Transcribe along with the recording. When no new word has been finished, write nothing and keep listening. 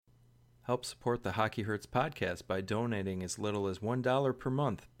Help support the Hockey Hurts podcast by donating as little as $1 per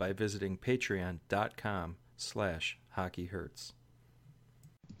month by visiting patreon.com/hockeyhurts.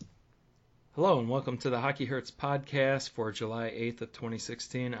 Hello and welcome to the Hockey Hurts podcast for July 8th of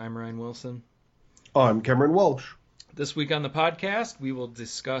 2016. I'm Ryan Wilson. I'm Cameron Walsh. This week on the podcast, we will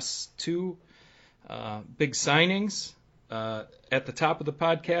discuss two big signings at the top of the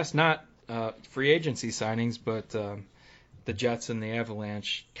podcast, not free agency signings, but the Jets and the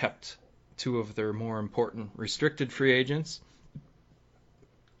Avalanche kept two of their more important restricted free agents.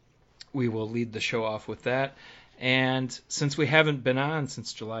 We will lead the show off with that. And since we haven't been on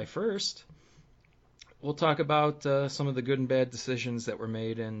since July 1st, we'll talk about some of the good and bad decisions that were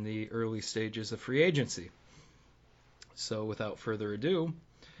made in the early stages of free agency. So without further ado,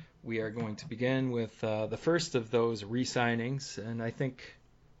 we are going to begin with the first of those re-signings, and I think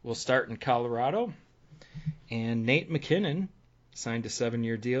we'll start in Colorado. And Nate MacKinnon signed a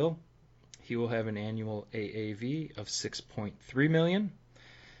 7-year deal. He will have an annual AAV of $6.3 million.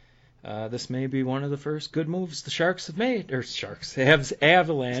 This may be one of the first good moves the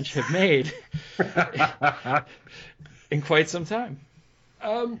Avalanche have made in quite some time.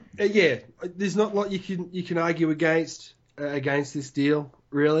 Yeah, there's not a lot you can argue against this deal,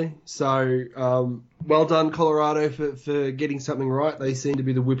 really. So, well done, Colorado, for getting something right. They seem to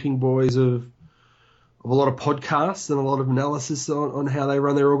be the whipping boys of a lot of podcasts and a lot of analysis on how they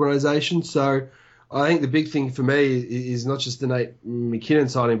run their organisation. So I think the big thing for me is not just the Nate MacKinnon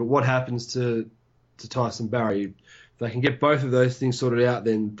signing, but what happens to Tyson Barrie. If they can get both of those things sorted out,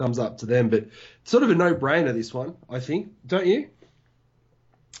 then thumbs up to them. But it's sort of a no-brainer, this one, I think. Don't you?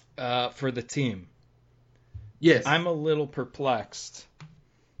 For the team. Yes. I'm a little perplexed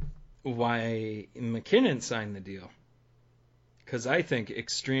why MacKinnon signed the deal, because I think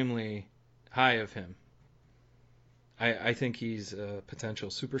extremely high of him. I think he's a potential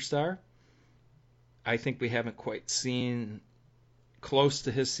superstar. I think we haven't quite seen close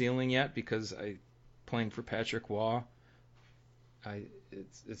to his ceiling yet, because playing for Patrick Waugh,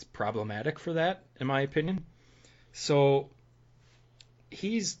 it's problematic for that, in my opinion. So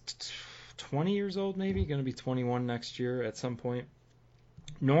he's 20 years old, maybe, going to be 21 next year at some point.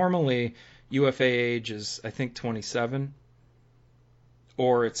 Normally, UFA age is, I think, 27,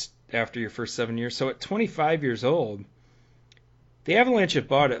 or it's after your first 7 years. So at 25 years old, the Avalanche have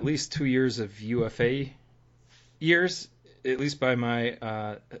bought at least 2 years of UFA years, at least by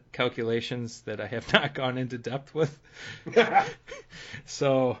my calculations that I have not gone into depth with.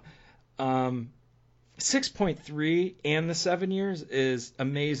 So 6.3 and the 7 years is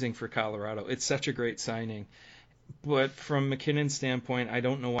amazing for Colorado. It's such a great signing. But from MacKinnon's standpoint, I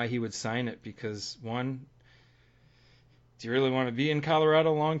don't know why he would sign it, because, one, do you really want to be in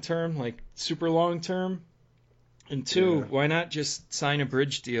Colorado long term, like super long term? And two, Why not just sign a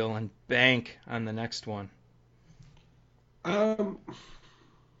bridge deal and bank on the next one? That's a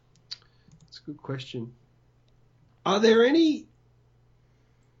good question. Are there any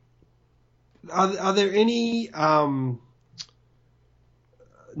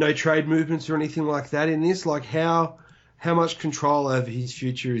no trade movements or anything like that in this? Like how much control over his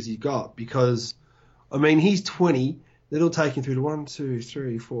future has he got? Because, I mean, he's 20. That'll take him through to 1, 2,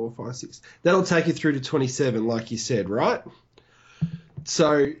 3, 4, 5, 6. That'll take you through to 27, like you said, right?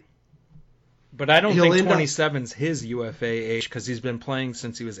 So, but I don't think 27's his UFA age, because he's been playing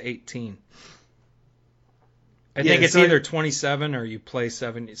since he was 18. I think it's either 27 or you play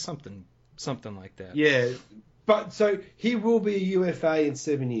 7, something like that. Yeah, but so he will be a UFA in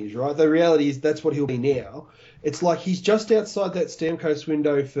 7 years, right? The reality is that's what he'll be now. It's like he's just outside that Stamkos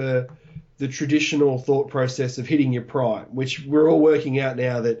window for the traditional thought process of hitting your prime, which we're all working out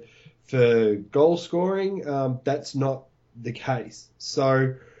now that for goal scoring, that's not the case.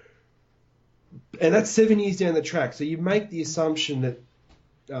 So, and that's 7 years down the track. So you make the assumption that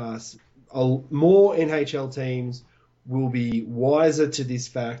more NHL teams will be wiser to this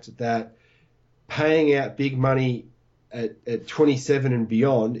fact that paying out big money at 27 and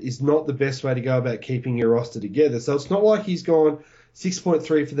beyond is not the best way to go about keeping your roster together. So it's not like he's gone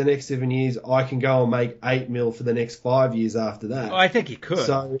 6.3 for the next 7 years. I can go and make 8 mil for the next 5 years after that. Oh, I think he could.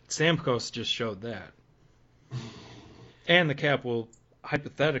 So, Stamkos just showed that. And the cap will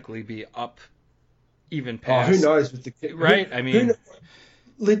hypothetically be up even past. Who knows with the right? I mean,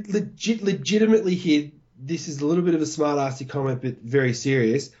 legitimately here, this is a little bit of a smart-assy comment, but very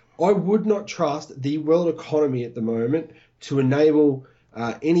serious. I would not trust the world economy at the moment to enable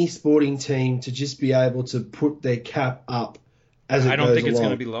any sporting team to just be able to put their cap up as it goes along. I don't think it's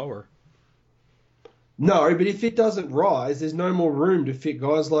going to be lower. No, but if it doesn't rise, there's no more room to fit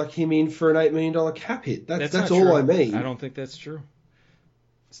guys like him in for an $8 million cap hit. That's all true. I mean. I don't think that's true.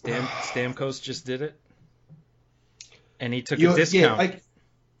 Stamkos just did it, and he took a discount.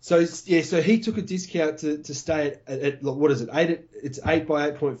 Yeah, so he took a discount to stay at what is it? It's 8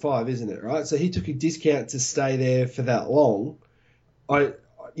 by 8.5, isn't it? Right. So he took a discount to stay there for that long.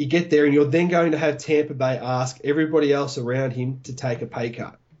 You get there and you're then going to have Tampa Bay ask everybody else around him to take a pay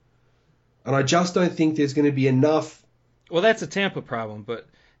cut, and I just don't think there's going to be enough. Well, that's a Tampa problem, but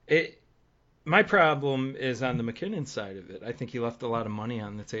my problem is on the McKinnon side of it. I think he left a lot of money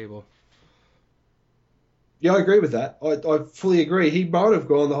on the table. Yeah, I agree with that. I fully agree. He might have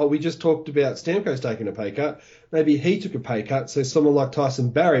gone the whole. We just talked about Stamkos taking a pay cut. Maybe he took a pay cut so someone like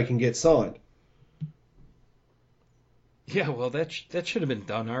Tyson Barrie can get signed. Yeah, well, that should have been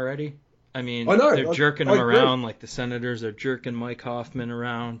done already. I mean, I know, they're jerking him around like the Senators are jerking Mike Hoffman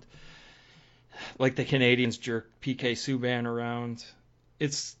around, like the Canadians jerk PK Subban around.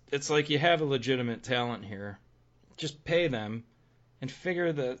 It's like you have a legitimate talent here. Just pay them and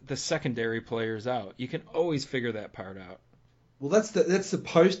figure the secondary players out. You can always figure that part out. Well, that's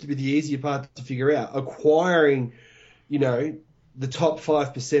supposed to be the easier part to figure out. Acquiring, the top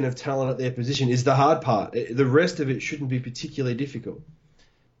 5% of talent at their position is the hard part. The rest of it shouldn't be particularly difficult.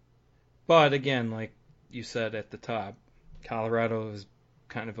 But again, like you said at the top, Colorado is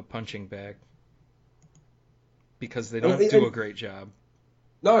kind of a punching bag because they don't do a great job.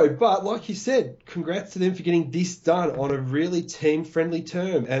 No, but like you said, congrats to them for getting this done on a really team-friendly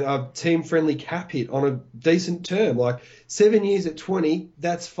term and a team-friendly cap hit on a decent term. Like 7 years at 20,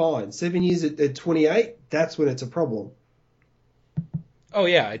 that's fine. 7 years at 28, that's when it's a problem. Oh,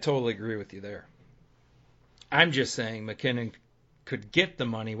 yeah, I totally agree with you there. I'm just saying McKinnon could get the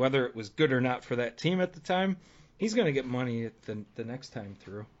money, whether it was good or not for that team at the time. He's going to get money at the next time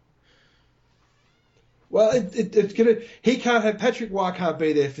through. Well, it's gonna. He can't have Patrick Roy can't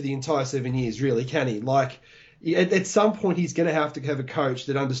be there for the entire 7 years, really, can he? Like, at some point, he's going to have a coach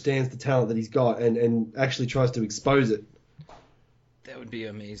that understands the talent that he's got and actually tries to expose it. That would be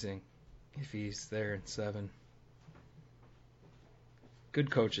amazing if he's there in 7. Good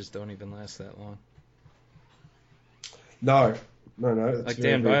coaches don't even last that long. No. Like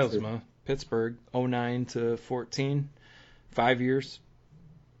Dan Bylsma, Pittsburgh, 09 to 14, 5 years.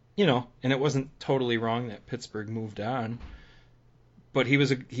 And it wasn't totally wrong that Pittsburgh moved on, but he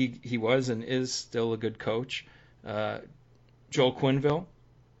was and is still a good coach. Joel Quenneville,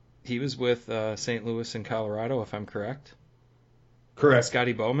 he was with St. Louis and Colorado, if I'm correct. Correct.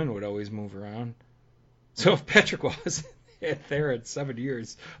 Scotty Bowman would always move around. So if Patrick was there at 7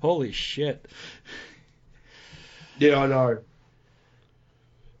 years, holy shit. Yeah, I know.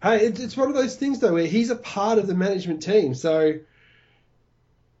 Hey, it's one of those things though where he's a part of the management team, so.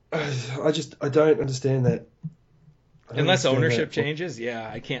 I don't understand that. Unless ownership changes, yeah,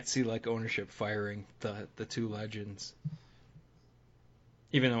 I can't see like ownership firing the two legends.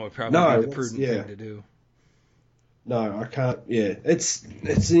 Even though it would probably be the prudent thing to do. No, I can't. Yeah, it's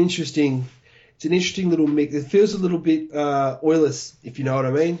an interesting little mix. It feels a little bit Oilers, if you know what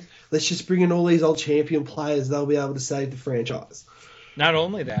I mean. Let's just bring in all these old champion players; they'll be able to save the franchise. Not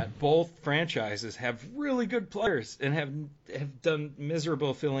only that, both franchises have really good players and have done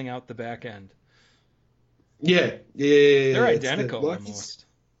miserable filling out the back end. Yeah. They're identical almost.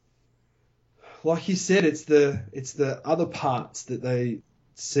 Like you said, it's the other parts that they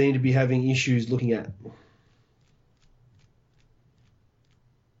seem to be having issues looking at.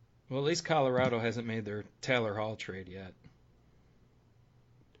 Well, at least Colorado hasn't made their Taylor Hall trade yet.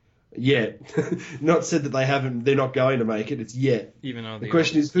 Yet. Not said that they haven't. They're not going to make it. It's yet. Even though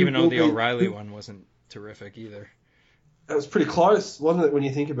the O'Reilly one wasn't terrific either. That was pretty close, wasn't it, when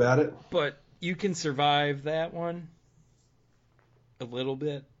you think about it? But you can survive that one a little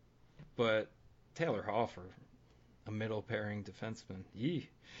bit. But Taylor Hall for a middle pairing defenseman. Yee.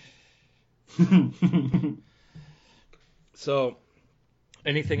 So,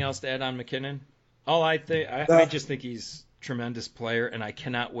 anything else to add on McKinnon? I just think he's tremendous player, and I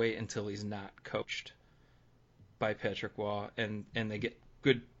cannot wait until he's not coached by Patrick Roy and they get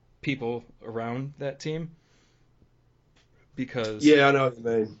good people around that team. Because yeah, I know what you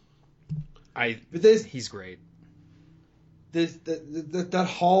mean. He's great. There's that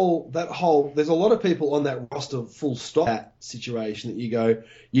whole. There's a lot of people on that roster, full stop. That situation that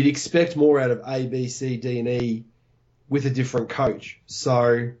you'd expect more out of A, B, C, D, and E with a different coach.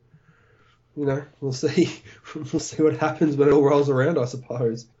 So. We'll see. We'll see what happens when it all rolls around, I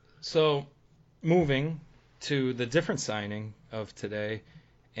suppose. So, moving to the different signing of today,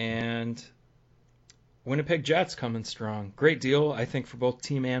 and Winnipeg Jets coming strong. Great deal, I think, for both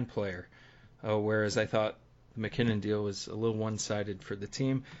team and player. Whereas I thought the McKinnon deal was a little one-sided for the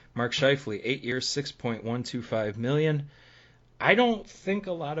team. Mark Scheifele, 8 years, $6.125 million. I don't think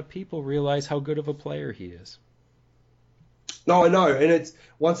a lot of people realize how good of a player he is. No, I know, and it's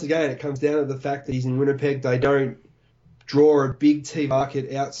once again it comes down to the fact that he's in Winnipeg. They don't draw a big TV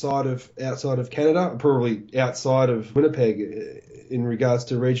market outside of Canada, probably outside of Winnipeg in regards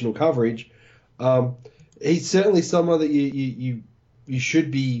to regional coverage. He's certainly someone that you should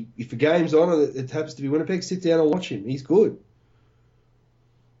be, if a game's on and it happens to be Winnipeg, sit down and watch him. He's good.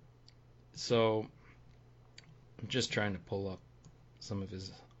 So I'm just trying to pull up some of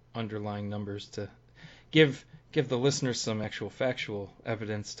his underlying numbers to give the listeners some actual factual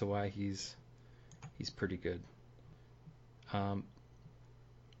evidence to why he's pretty good.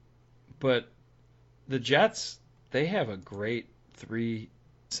 But the Jets, they have a great three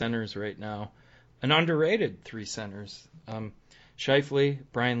centers right now, an underrated three centers. Scheifele,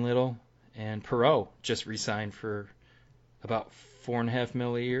 Brian Little, and Perreault just re-signed for about $4.5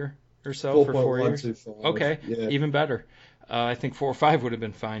 million a year or so for 4 years. Okay, yeah. Even better. I think 4 or 5 would have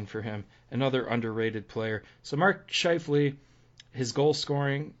been fine for him. Another underrated player. So Mark Scheifele, his goal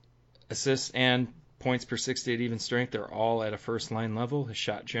scoring, assists, and points per 60 at even strength are all at a first-line level. His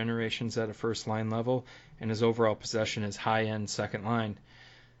shot generation's at a first-line level, and his overall possession is high-end second line.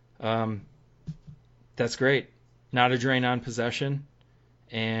 That's great. Not a drain on possession,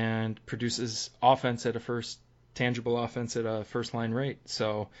 and produces tangible offense at a first-line rate.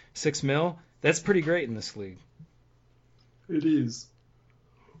 So $6 million, that's pretty great in this league. It is.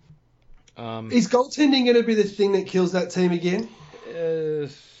 Is goaltending going to be the thing that kills that team again?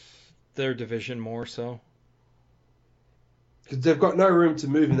 Their division more so. Because they've got no room to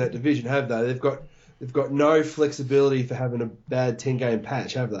move in that division, have they? They've got no flexibility for having a bad 10-game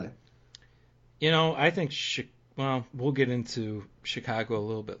patch, have they? I think we'll get into Chicago a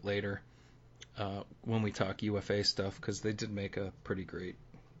little bit later when we talk UFA stuff, because they did make a pretty great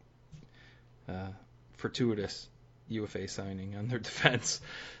fortuitous UFA signing on their defense.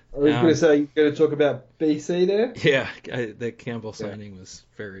 I was going to say, you're going to talk about BC there? Yeah, the Campbell signing was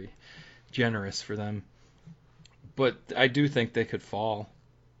very generous for them. But I do think they could fall,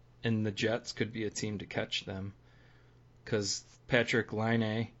 and the Jets could be a team to catch them. Because Patrick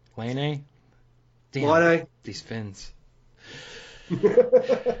Laine, damn, these Finns.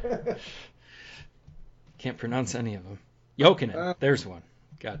 Can't pronounce any of them. Jokinen, there's one.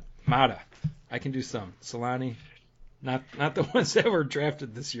 Got Mata. I can do some. Solani. Not the ones that were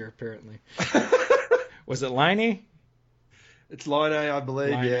drafted this year, apparently. Was it Laine? It's Laine, I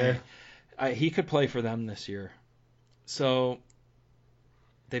believe, Laine. Yeah. He could play for them this year. So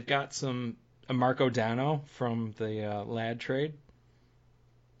they've got a Marco Dano from the Ladd trade.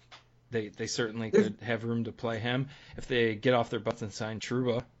 They certainly could have room to play him. If they get off their butts and sign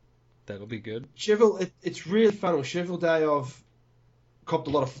Trouba, that'll be good. It's really funny. Cheveldayoff copped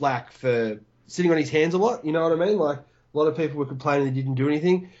a lot of flack for sitting on his hands a lot, you know what I mean? Like, a lot of people were complaining they didn't do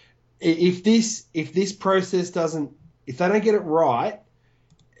anything. If this process if they don't get it right,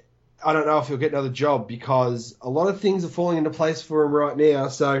 I don't know if he'll get another job, because a lot of things are falling into place for him right now.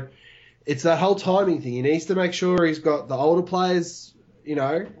 So it's that whole timing thing. He needs to make sure he's got the older players,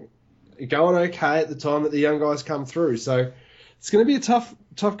 going okay at the time that the young guys come through. So it's going to be a tough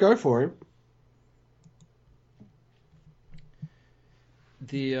go for him.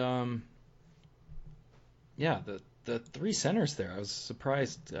 The three centers there, I was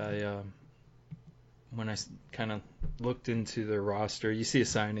surprised. When I kind of looked into their roster, you see a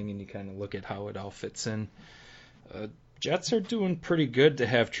signing and you kind of look at how it all fits in. Jets are doing pretty good to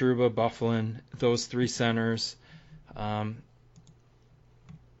have Trouba, Byfuglien, those three centers. I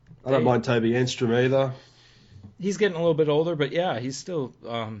don't mind Toby Enstrom either. He's getting a little bit older, but yeah, he's still.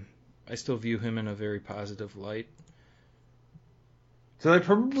 I still view him in a very positive light. So they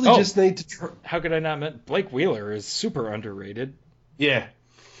probably just need to. How could I not mention Blake Wheeler is super underrated. Yeah.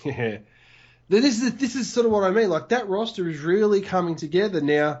 This is sort of what I mean. Like, that roster is really coming together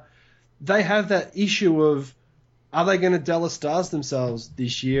now. They have that issue of, are they going to Dallas Stars themselves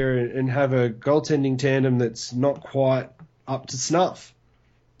this year and have a goaltending tandem that's not quite up to snuff?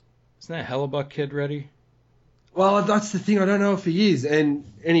 Isn't that Hellebuck kid ready? Well, that's the thing. I don't know if he is. And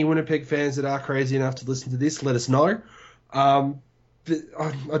any Winnipeg fans that are crazy enough to listen to this, let us know. But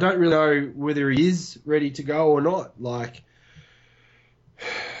I don't really know whether he is ready to go or not. Like,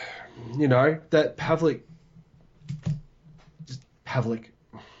 that Pavlik.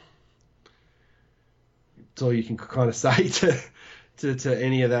 That's all you can kind of say to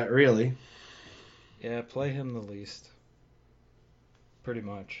any of that, really. Yeah, play him the least. Pretty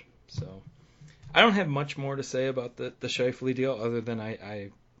much. So, I don't have much more to say about the Scheifele deal other than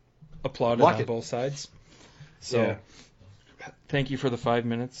I applauded on both sides. So, Thank you for the 5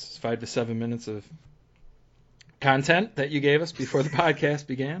 to 7 minutes of content that you gave us before the podcast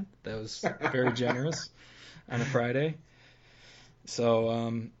began. That was very generous on a Friday.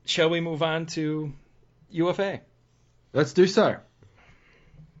 So, shall we move on to UFA? Let's do so.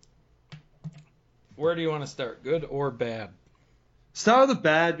 Where do you want to start? Good or bad? Start with the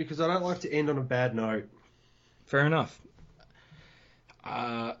bad because I don't like to end on a bad note. Fair enough.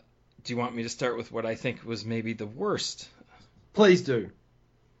 Do you want me to start with what I think was maybe the worst? Please do.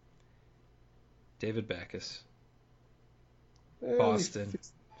 David Backes. Boston.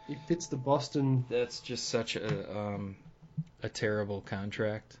 He fits the Boston. That's just such a terrible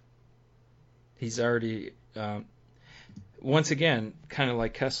contract. He's already, once again, kind of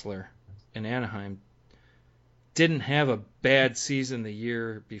like Kessler in Anaheim, didn't have a bad season the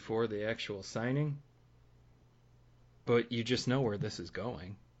year before the actual signing, but you just know where this is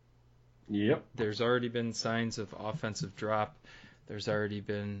going. Yep. There's already been signs of offensive drop. There's already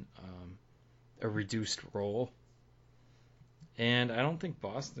been a reduced role. And I don't think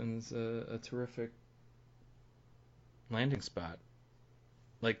Boston's a terrific landing spot.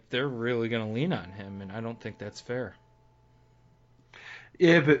 Like, they're really going to lean on him, and I don't think that's fair.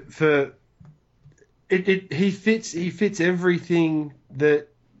 Yeah, but he fits everything that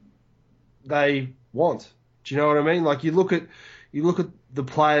they want. Do you know what I mean? Like, you look at the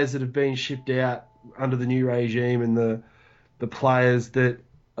players that have been shipped out under the new regime and the players that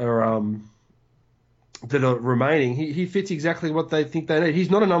are remaining. He fits exactly what they think they need. He's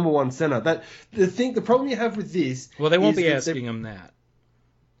not a number one center. The problem you have with this. Well, they won't be asking him that.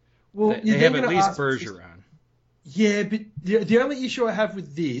 Well, they have at least Bergeron. Yeah, but the only issue I have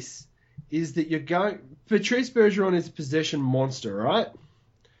with this is that Patrice Bergeron is a possession monster, right?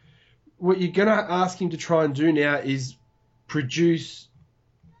 What you're going to ask him to try and do now is produce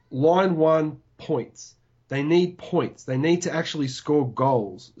line one points. They need points. They need to actually score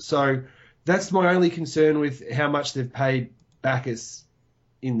goals. So that's my only concern with how much they've paid Backes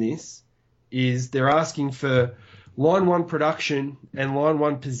in this, is they're asking for line one production and line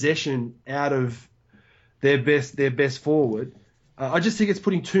one possession out of their best forward. I just think it's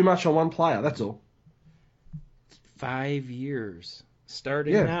putting too much on one player. That's all. 5 years,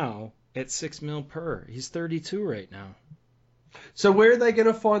 starting now at $6 million per. He's 32 right now. So where are they going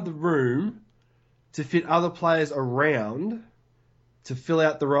to find the room to fit other players around to fill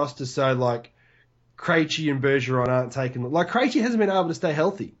out the roster? So like Krejci and Bergeron aren't taking. Like Krejci hasn't been able to stay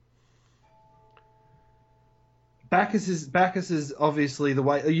healthy. Backes is obviously the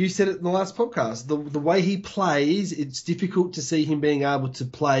way you said it in the last podcast. The way he plays, it's difficult to see him being able to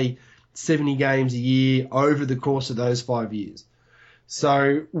play 70 games a year over the course of those 5 years.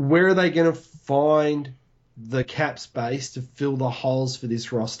 So where are they going to find the cap space to fill the holes for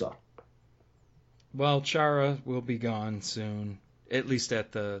this roster? Well, Chara will be gone soon, at least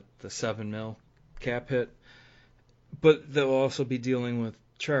at the $7 million cap hit. But they'll also be dealing with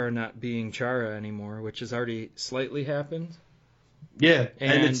Chara not being Chara anymore, which has already slightly happened. Yeah,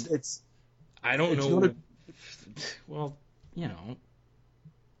 and it's I don't know. Well, you know,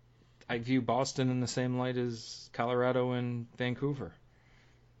 I view Boston in the same light as Colorado and Vancouver.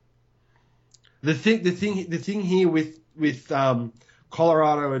 The thing here with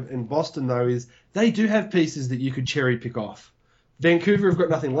Colorado and Boston though is they do have pieces that you could cherry pick off. Vancouver have got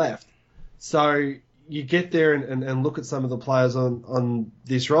nothing left, so you get there and look at some of the players on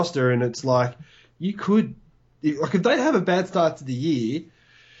this roster, and it's like you could, like if they have a bad start to the year,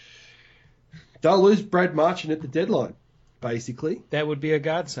 they'll lose Brad Marchand at the deadline, basically. That would be a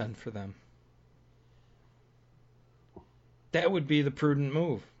godsend for them. That would be the prudent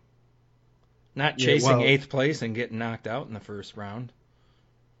move. Not chasing 8th place and getting knocked out in the first round.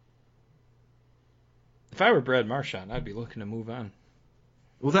 If I were Brad Marchand, I'd be looking to move on.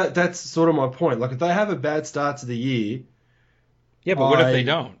 Well, that's sort of my point. Like, if they have a bad start to the year... Yeah, but what if they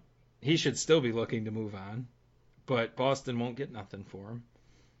don't? He should still be looking to move on. But Boston won't get nothing for him.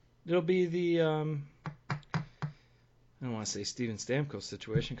 It'll be the... I don't want to say Steven Stamkos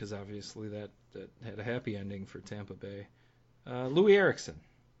situation, because obviously that had a happy ending for Tampa Bay. Louis Eriksson.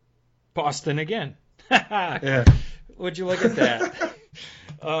 Boston again. Yeah. Would you look at that?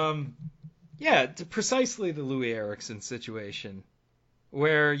 Yeah, precisely the Louis Eriksson situation,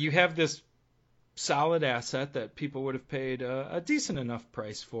 where you have this solid asset that people would have paid a decent enough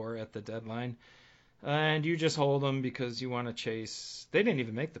price for at the deadline, and you just hold them because you want to chase. They didn't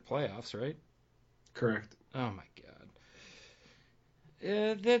even make the playoffs, right? Correct. Oh my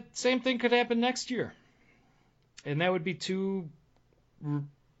God. That same thing could happen next year, and that would be two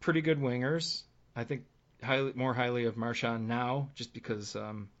pretty good wingers. I think more highly of Marchand now, just because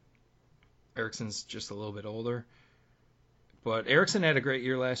Eriksson's just a little bit older. But Eriksson had a great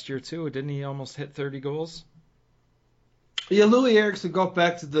year last year too. Didn't he almost hit 30 goals? Yeah, Louis Eriksson got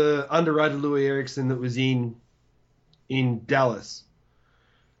back to the underrated Louis Eriksson that was in Dallas.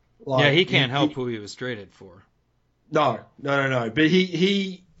 Yeah, Like he can't help who he was traded for. No. But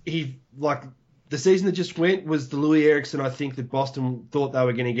he like the season that just went was the Louis Eriksson I think that Boston thought they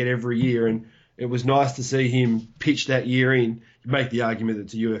were going to get every year, and it was nice to see him pitch that year in. You make the argument that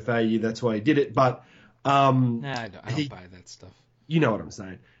it's a UFA year, that's why he did it, but I don't buy that stuff. you know what I'm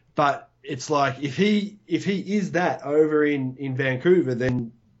saying. But it's like if he is that over in Vancouver,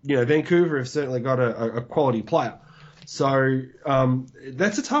 then Vancouver have certainly got a quality player. So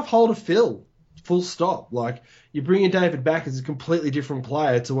that's a tough hole to fill. Full stop. Like you bring in David back as a completely different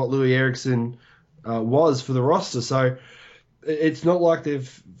player to what Louis Eriksson was for the roster. So it's not like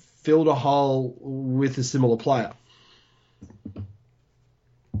they've filled a hole with a similar player.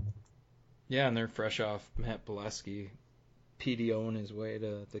 Yeah, and they're fresh off Matt Bolesky PDOing his way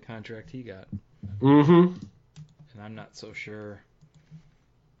to the contract he got. Mm-hmm. And I'm not so sure,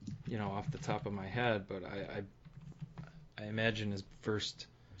 off the top of my head, but I imagine his first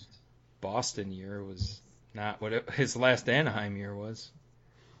Boston year was not what his last Anaheim year was.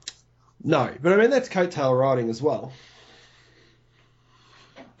 No, but I mean that's coattail riding as well.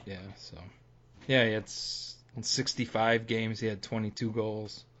 Yeah, so yeah, it's in 65 games he had 22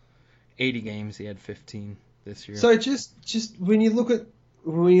 goals. 80 games he had 15 this year. So just when you look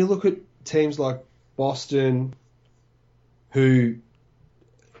at teams like Boston, who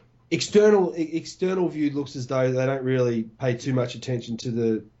external view looks as though they don't really pay too much attention to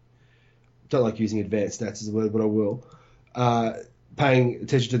the. Don't like using advanced stats as a word, but I will. Paying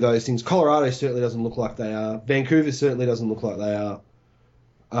attention to those things. Colorado certainly doesn't look like they are. Vancouver certainly doesn't look like they are.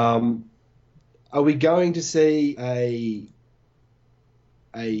 Are we going to see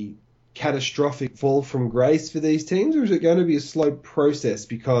a catastrophic fall from grace for these teams, or is it going to be a slow process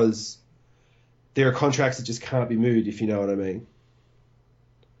because there are contracts that just can't be moved, if you know what I mean?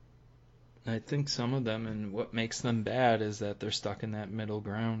 I think some of them, and what makes them bad is that they're stuck in that middle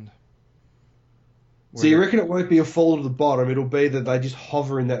ground. So you reckon it won't be a fall to the bottom? It'll be that they just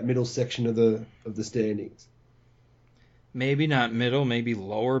hover in that middle section of the standings. Maybe not middle, maybe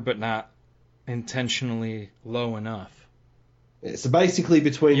lower, but not intentionally low enough. Yeah, so basically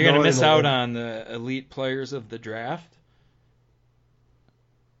between you're going to miss out on the elite players of the draft.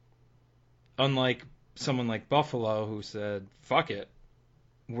 Unlike someone like Buffalo who said, "Fuck it,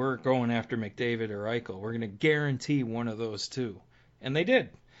 we're going after McDavid or Eichel. We're going to guarantee one of those two," and they did.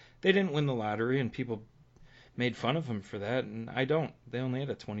 They didn't win the lottery, and people made fun of them for that, and I don't. They only had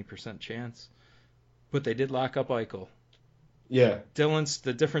a 20% chance. But they did lock up Eichel. Yeah.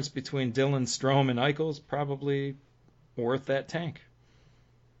 The difference between Dylan, Strome, and Eichel is probably worth that tank.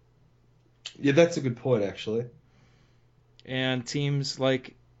 Yeah, that's a good point, actually. And teams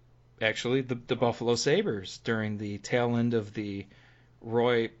like, actually, the Buffalo Sabres during the tail end of the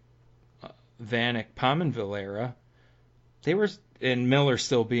Roy Vanek-Pominville era, they were, and Miller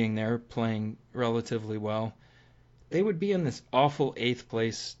still being there, playing relatively well, they would be in this awful 8th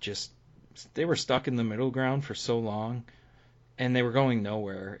place, they were stuck in the middle ground for so long, and they were going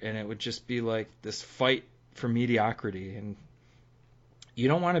nowhere, and it would just be like this fight for mediocrity, and you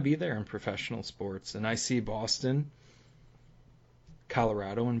don't want to be there in professional sports, and I see Boston,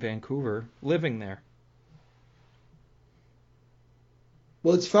 Colorado, and Vancouver living there.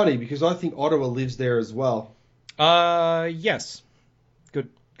 Well, it's funny, because I think Ottawa lives there as well. Yes.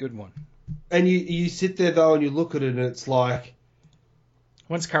 Good one. And you sit there, though, and you look at it, and it's like...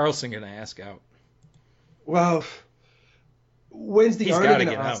 When's Carlson going to ask out? Well, when's the owner going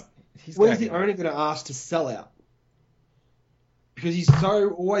to ask? When's the owner going to ask to sell out? Because he's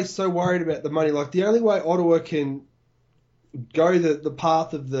always so worried about the money. Like, the only way Ottawa can go the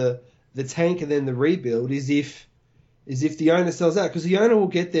path of the tank and then the rebuild is if the owner sells out. Because the owner will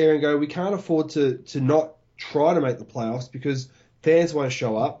get there and go, we can't afford to not try to make the playoffs because fans won't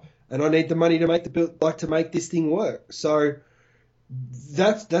show up, and I need the money to make this thing work. So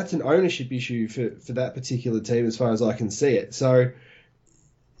that's an ownership issue for that particular team as far as I can see it. So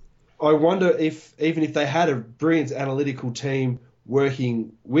I wonder if even if they had a brilliant analytical team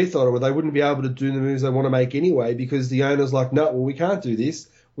working with Ottawa, they wouldn't be able to do the moves they want to make anyway because the owner's like, no, well, we can't do this.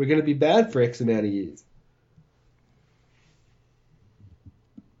 We're going to be bad for X amount of years.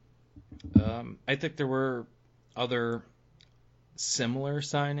 I think there were other similar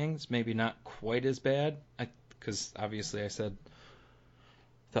signings, maybe not quite as bad, because obviously I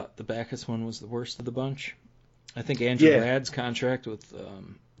thought the Backes one was the worst of the bunch. I think Andrew Ladd's contract with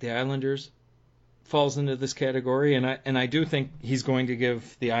the Islanders falls into this category, and I do think he's going to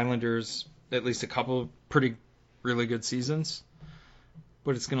give the Islanders at least a couple of really good seasons,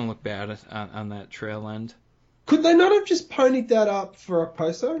 but it's going to look bad on that trail end. Could they not have just ponied that up for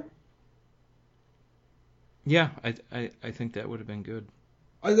Okposo? Yeah, I think that would have been good.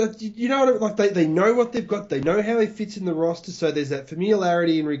 You know what I mean? Like they know what they've got, they know how he fits in the roster, so there's that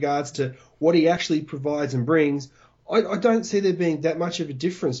familiarity in regards to what he actually provides and brings. I don't see there being that much of a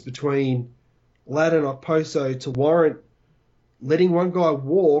difference between Ladd and Okposo to warrant letting one guy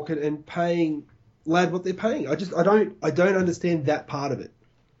walk and paying Ladd what they're paying. I don't understand that part of it.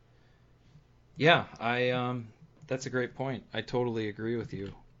 Yeah, that's a great point. I totally agree with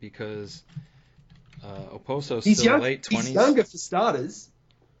you because Oposo's still late 20s. He's younger for starters.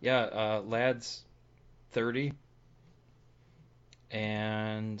 Yeah, Ladd's 30.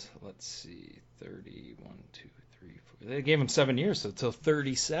 And let's see, 30, 1, 2, 3, 4. They gave him 7 years, so till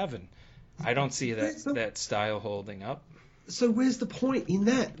 37. I don't see that style holding up. So where's the point in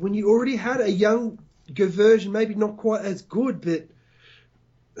that? When you already had a younger version, maybe not quite as good, but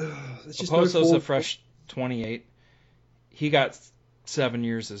it's just Oposo's a fresh 28. He got 7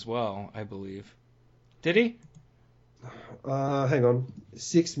 years as well, I believe. Did he? Hang on.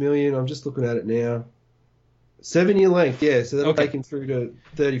 6 million. I'm just looking at it now. 7-year length, yeah. So that'll take him through to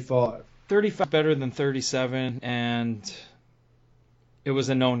 35. 35 better than 37, and it was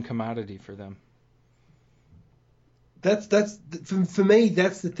a known commodity for them. That's for me.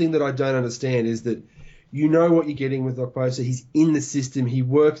 That's the thing that I don't understand is that you know what you're getting with Okposo. He's in the system. He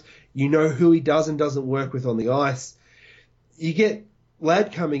works. You know who he does and doesn't work with on the ice. You get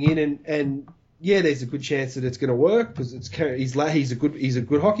Ladd coming in and yeah, there's a good chance that it's going to work because he's a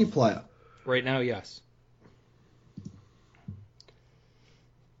good hockey player. Right now, yes.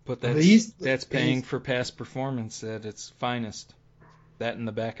 But that's paying for past performance at its finest. That and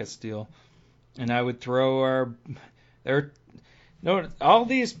the Backes deal. And I would throw all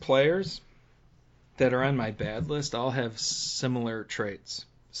these players that are on my bad list all have similar traits.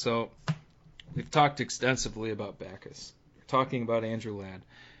 So we've talked extensively about Backes. We're talking about Andrew Ladd.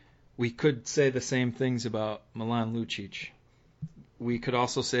 We could say the same things about Milan Lucic. We could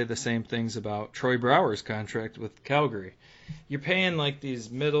also say the same things about Troy Brouwer's contract with Calgary. You're paying like these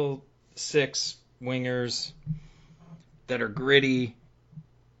middle six wingers that are gritty,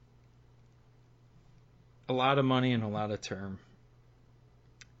 a lot of money and a lot of term.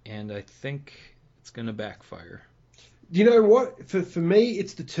 And I think it's going to backfire. You know what? For me,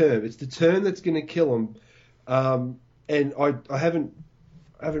 it's the term. It's the term that's going to kill them. And I haven't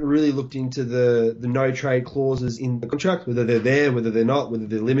really looked into the no trade clauses in the contract, whether they're there, whether they're not, whether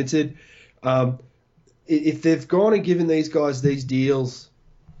they're limited. If they've gone and given these guys these deals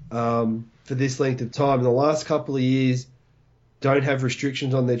for this length of time in the last couple of years, don't have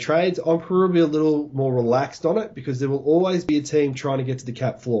restrictions on their trades, I'm probably a little more relaxed on it because there will always be a team trying to get to the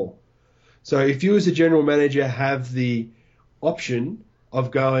cap floor. So if you as a general manager have the option of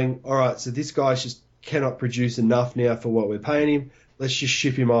going, all right, so this guy just cannot produce enough now for what we're paying him, let's just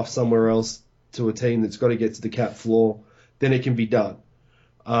ship him off somewhere else to a team that's got to get to the cap floor, then it can be done.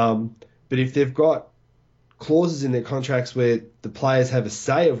 But if they've got clauses in their contracts where the players have a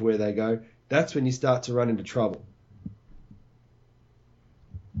say of where they go, that's when you start to run into trouble.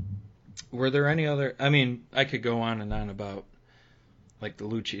 Were there any other... I mean, I could go on and on about like the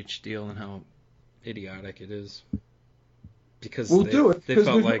Lucic deal and how idiotic it is. Because they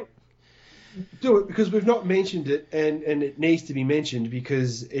felt like... Do it because we've not mentioned it, and it needs to be mentioned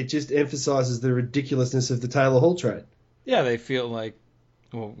because it just emphasises the ridiculousness of the Taylor Hall trade. Yeah, they feel like,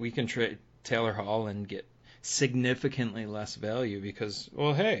 well, we can trade Taylor Hall and get significantly less value because,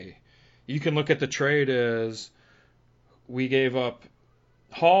 well, hey, you can look at the trade as we gave up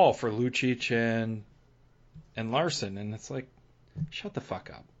Hall for Lucic and Larson, and it's like, shut the fuck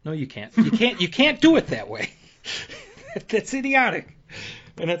up. No, you can't. You can't do it that way. That's idiotic.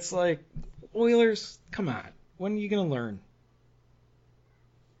 And it's like, Oilers, come on. When are you going to learn?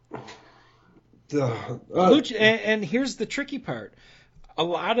 And here's the tricky part. A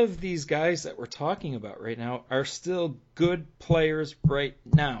lot of these guys that we're talking about right now are still good players right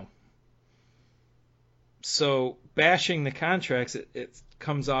now. So bashing the contracts, it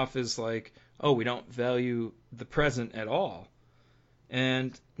comes off as like, oh, we don't value the present at all.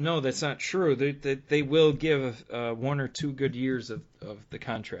 And no, that's not true. They will give 1 or 2 good years of the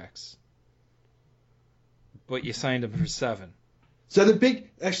contracts. But you signed them for 7. So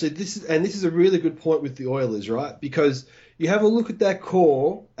this is a really good point with the Oilers, right? Because you have a look at that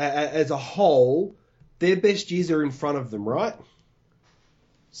core as a whole, their best years are in front of them, right?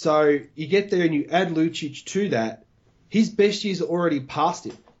 So you get there and you add Lucic to that, his best years are already past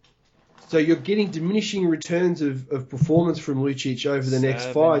him. So you're getting diminishing returns of performance from Lucic over the next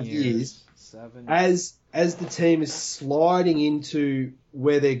 5 years as the team is sliding into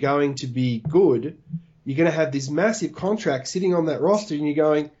where they're going to be good. you're going to have this massive contract sitting on that roster, and you're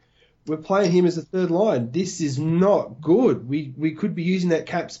going, we're playing him as a third line. This is not good. We could be using that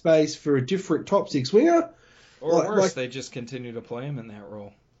cap space for a different top six winger. Or worse, they just continue to play him in that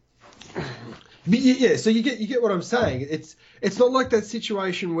role. Yeah, so you get what I'm saying. It's not like that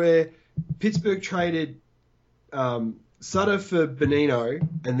situation where Pittsburgh traded Sutter for Bonino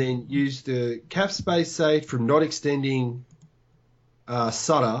and then used the cap space saved from not extending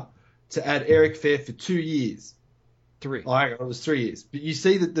Sutter to add Eric Fair for 2 years. 3. Oh, hang on, it was 3 years. But you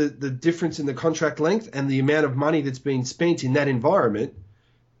see that the difference in the contract length and the amount of money that's been spent in that environment,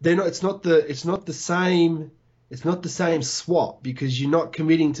 it's not the same swap, because you're not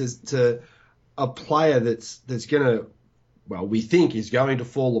committing to a player that's going to, well, we think is going to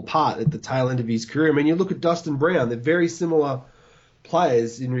fall apart at the tail end of his career. I mean, you look at Dustin Brown, they're very similar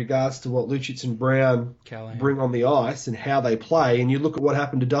players in regards to what Lucic and Brown bring on the ice and how they play, and you look at what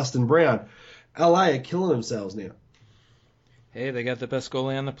happened to Dustin Brown. LA are killing themselves now. Hey, they got the best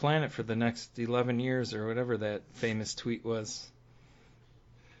goalie on the planet for the next 11 years, or whatever that famous tweet was.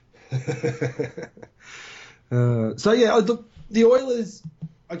 So yeah, the Oilers,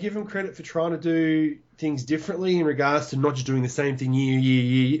 I give them credit for trying to do things differently in regards to not just doing the same thing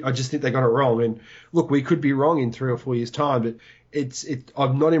year. I just think they got it wrong. And look, we could be wrong in 3 or 4 years' time, but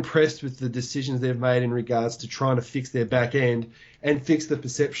I'm not impressed with the decisions they've made in regards to trying to fix their back end and fix the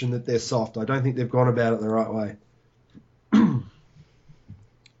perception that they're soft. I don't think they've gone about it the right way.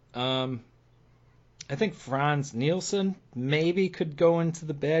 I think Franz Nielsen maybe could go into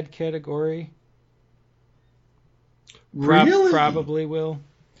the bad category. Really? Probably will.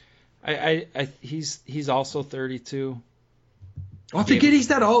 He's also 32. I forget he's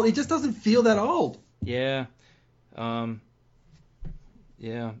that old. He just doesn't feel that old. Yeah. Yeah.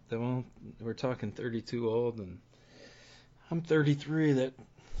 Well, we're talking 32 old, and I'm 33.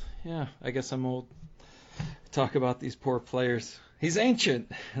 I guess I'm old. Talk about these poor players. He's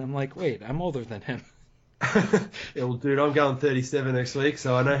ancient. And I'm like, wait, I'm older than him. Yeah, well, dude, I'm going 37 next week,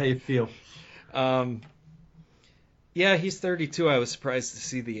 so I know how you feel. Yeah, he's 32. I was surprised to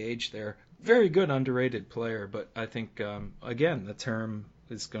see the age there. Very good, underrated player, but I think, again, the term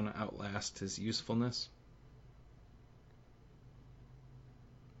is going to outlast his usefulness.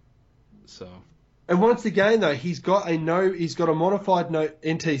 So. And once again, though, he's got a modified no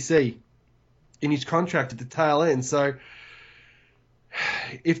NTC in his contract at the tail end. So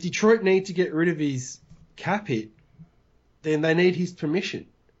if Detroit need to get rid of his cap hit, then they need his permission.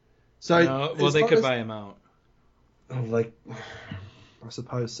 So they could buy him out. I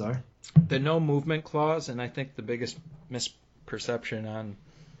suppose so. The no movement clause, and I think the biggest misperception on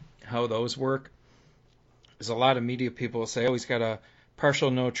how those work is a lot of media people say, oh, he's got a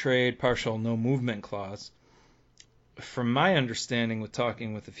partial no trade, partial no movement clause. From my understanding with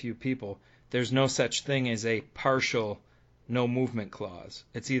talking with a few people, there's no such thing as a partial no movement clause.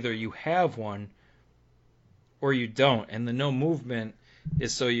 It's either you have one or you don't, and the no movement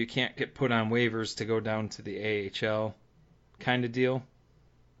is so you can't get put on waivers to go down to the AHL kind of deal.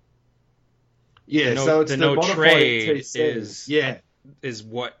 Yeah, so it's the no trade is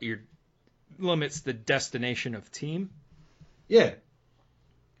what limits the destination of team. Yeah.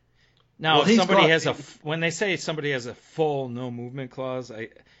 Now, if when they say somebody has a full no movement clause,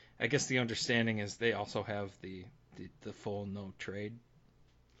 I guess the understanding is they also have the full no trade.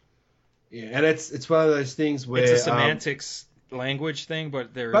 Yeah, and it's one of those things where it's a semantics language thing,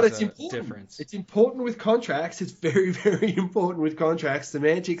 but there is a difference. It's important with contracts. It's very, very important with contracts.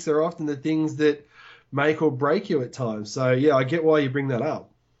 Semantics are often the things that make or break you at times. So, yeah, I get why you bring that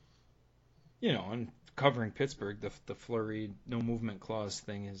up. And covering Pittsburgh, the Fleury no movement clause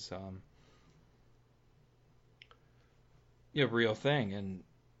thing is a real thing, and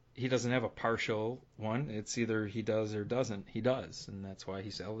he doesn't have a partial one. It's either he does or doesn't. He does, and that's why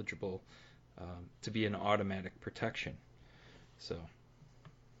he's eligible to be an automatic protection. So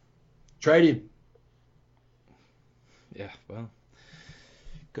trade him. Yeah, well,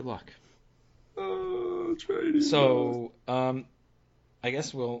 good luck. Oh, trade him. So I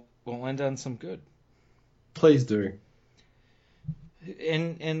guess we'll end on some good. Please do.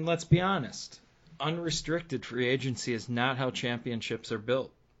 And let's be honest, unrestricted free agency is not how championships are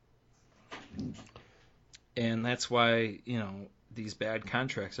built. And that's why, these bad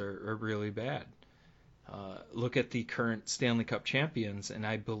contracts are really bad. Look at the current Stanley Cup champions, and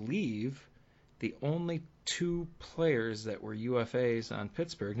I believe the only 2 players that were UFAs on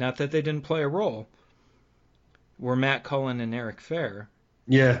Pittsburgh, not that they didn't play a role, were Matt Cullen and Eric Fair.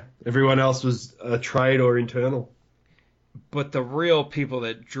 Yeah, everyone else was a trade or internal. But the real people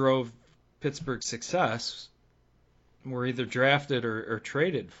that drove Pittsburgh's success were either drafted or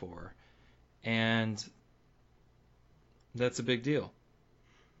traded for. And that's a big deal.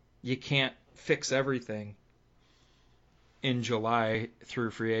 You can't fix everything in July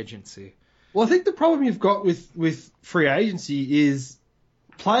through free agency. Well, I think the problem you've got with free agency is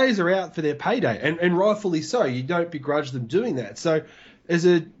players are out for their payday, and rightfully so. You don't begrudge them doing that. So as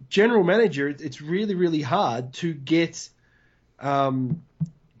a general manager, it's really, really hard to get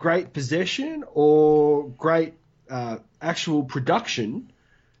great possession or great actual production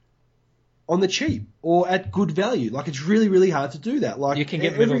on the cheap or at good value. Like, it's really, really hard to do that. Like, you can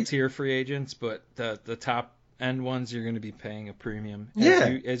get middle tier free agents, but the top end ones you're going to be paying a premium,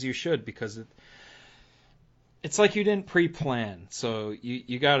 as you should, because it's like you didn't pre-plan. So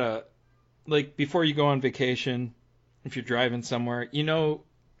you gotta, like, before you go on vacation, if you're driving somewhere,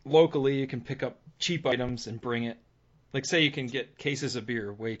 locally you can pick up cheap items and bring it. Like, say you can get cases of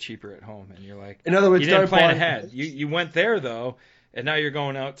beer way cheaper at home, and you're like, in other words, you didn't plan ahead. You went there though, and now you're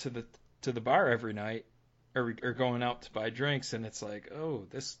going out to the bar every night, or going out to buy drinks, and it's like, oh,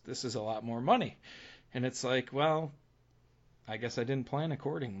 this is a lot more money, and it's like, well, I guess I didn't plan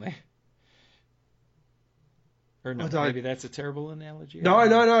accordingly. Or no, maybe that's a terrible analogy. No,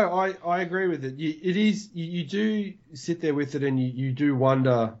 I agree with it. You do sit there with it, and you do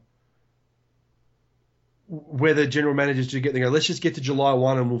wonder whether general managers do get there, let's just get to July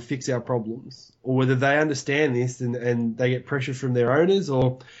 1 and we'll fix our problems, or whether they understand this and they get pressure from their owners,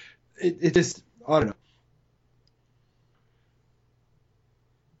 or it just, I don't know.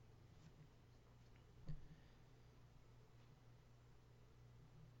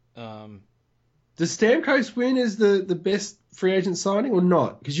 Does Stamkos win as the best free agent signing or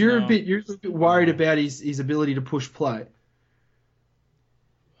not? Because you're a little bit worried about his ability to push play.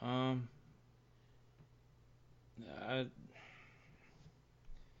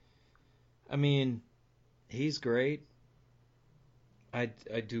 I mean, he's great. I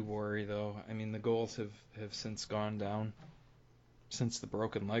do worry though. I mean, the goals have since gone down since the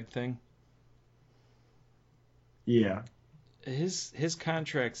broken leg thing. Yeah. His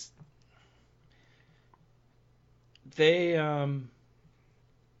contracts, they're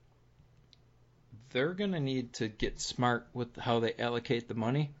going to need to get smart with how they allocate the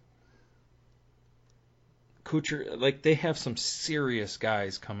money. Kucher, like, they have some serious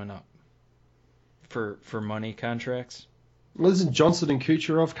guys coming up for money contracts. Well, isn't Johnson and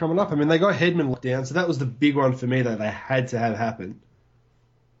Kucherov coming up? I mean, they got Hedman locked down, so that was the big one for me that they had to have happen.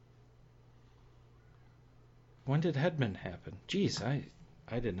 When did Hedman happen? Jeez, I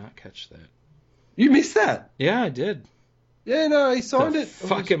did not catch that. You missed that? Yeah, I did. Yeah, no, he signed it.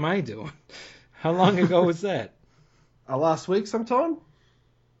 Fuck am I doing? How long ago was that? Last week sometime?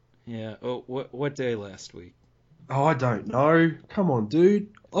 Yeah. Oh, what day last week? Oh, I don't know. Come on, dude.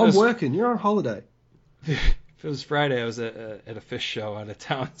 I'm working. You're on holiday. If it was Friday, I was at a fish show out of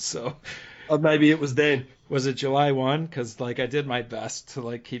town, so... maybe it was then. Was it July 1? Because, like, I did my best to,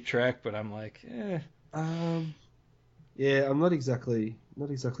 like, keep track, but I'm like, Yeah, I'm not exactly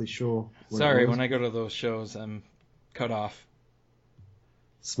sure. Sorry, when I go to those shows, I'm cut off.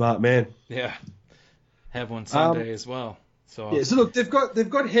 Smart man. Yeah. Have one Sunday as well. So yeah, so look, they've got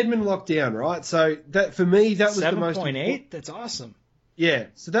Hedman locked down, right? So that, for me, that was the most 7.8. That's awesome. Yeah,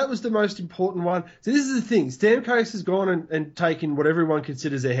 so that was the most important one. So this is the thing. Stamkos has gone and taken what everyone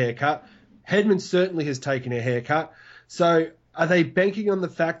considers a haircut. Hedman certainly has taken a haircut. So are they banking on the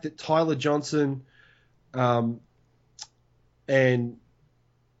fact that Tyler Johnson and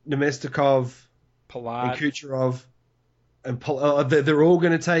Nemestikov Palat and Kucherov and they're all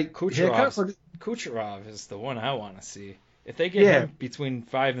going to take haircuts? Kucherov is the one I want to see. If they get him between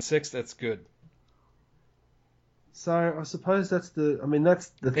 5 and 6, that's good. So I suppose that's the thing.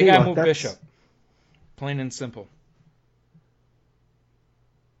 They got to move Bishop. Plain and simple.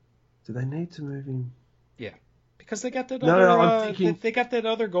 Do they need to move him? Yeah, because they got that I'm thinking... they got that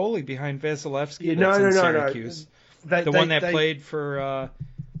other goalie behind Vasilevsky. Yeah, that's in no. Syracuse. The one that played for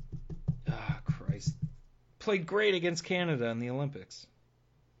played great against Canada in the Olympics.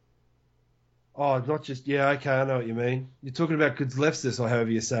 Oh, not just... Yeah, okay, I know what you mean. You're talking about Kuzlevskis, or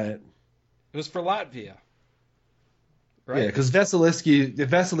however you say it. It was for Latvia. Right? Yeah, because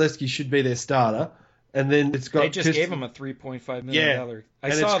Vasilevsky should be their starter, and then it's got... They just gave him a $3.5 million. Yeah, I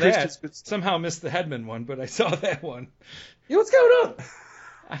saw that. Somehow missed the Hedman one, but I saw that one. Yeah, what's going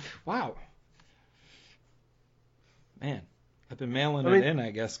on? Wow. Man. I've been mailing it in,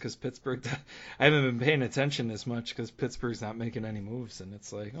 I guess, because Pittsburgh... I haven't been paying attention as much because Pittsburgh's not making any moves, and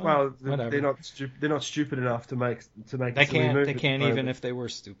it's like, whatever. They're not stupid enough to make. They can't even if they were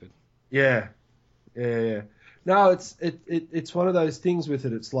stupid. Yeah. No, it's one of those things with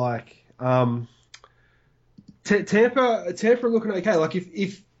it. It's like Tampa looking okay. Like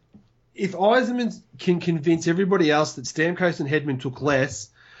if if Yzerman can convince everybody else that Stamkos and Hedman took less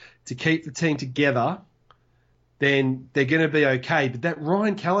to keep the team together, then they're going to be okay. But that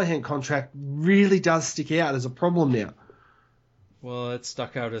Ryan Callahan contract really does stick out as a problem now. Well, it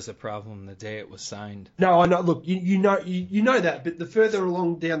stuck out as a problem the day it was signed. No, I know. Look, you know that, but the further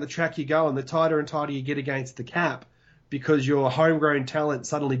along down the track you go, and the tighter and tighter you get against the cap, because your homegrown talent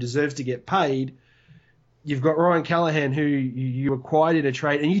suddenly deserves to get paid. You've got Ryan Callahan, who you acquired in a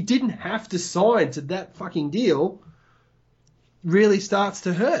trade, and you didn't have to sign to that fucking deal. Really starts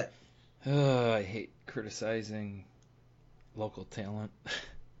to hurt. I hate criticizing local talent.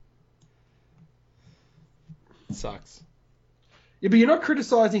 It sucks. Yeah, but you're not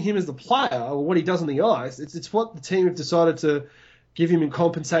criticising him as the player or what he does on the ice. It's what the team have decided to give him in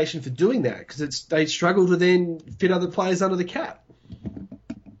compensation for doing that, because they struggle to then fit other players under the cap.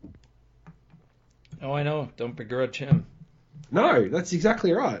 Oh, I know. Don't begrudge him. No, that's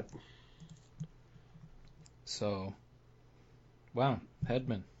exactly right. So, wow,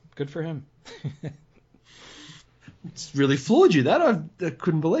 Hedman. Good for him. It's really floored you, that. I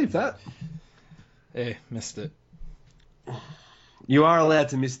couldn't believe that. Hey, missed it. You are allowed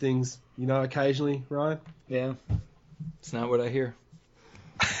to miss things, occasionally, Ryan. Yeah. It's not what I hear.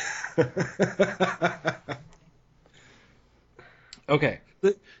 Okay.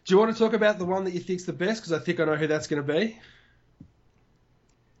 Do you want to talk about the one that you think's the best? Because I think I know who that's going to be.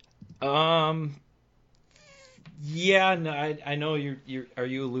 Yeah, no, I know you're. Are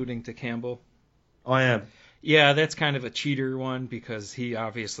you alluding to Campbell? I am. Yeah, that's kind of a cheater one because he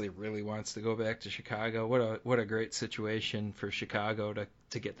obviously really wants to go back to Chicago. What a great situation for Chicago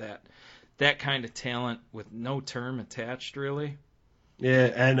to get that kind of talent with no term attached, really.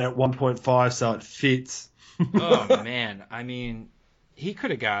 Yeah, and at 1.5, so it fits. Oh man, I mean, he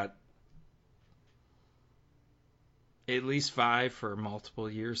could have got at least 5 for multiple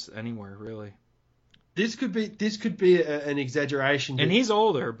years anywhere, really. This could be an exaggeration. And he's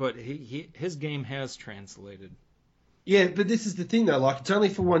older, but his game has translated. Yeah, but this is the thing, though. Like, it's only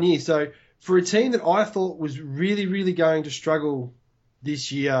for 1 year. So for a team that I thought was really, really going to struggle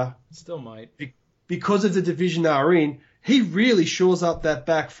this year, still might, because of the division they're in, he really shores up that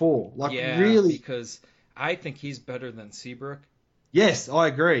back four. Like, yeah, really. Because I think he's better than Seabrook. Yes, I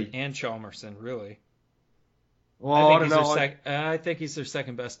agree. And Chalmerson, really. Well, I don't know. I think he's their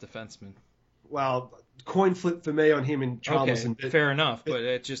second best defenseman. Well, coin flip for me on him and Chalmerson. Okay, fair enough, but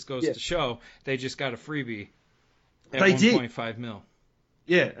it just goes to show they just got a freebie at they 1.5 mil.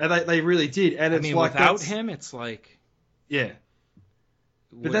 Yeah, and they really did. And it's like without him, it's like, yeah.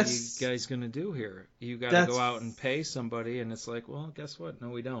 But what are you guys going to do here? You got to go out and pay somebody, and it's like, well, guess what? No,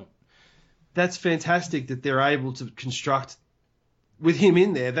 we don't. That's fantastic that they're able to construct, with him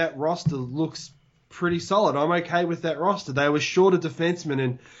in there, that roster looks pretty solid. I'm okay with that roster. They were short a defenseman,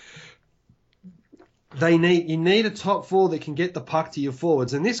 and you need a top four that can get the puck to your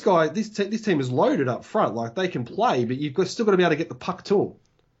forwards. And this team is loaded up front. Like, they can play, but you've still got to be able to get the puck to them.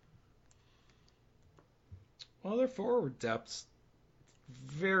 Well, their forward depth's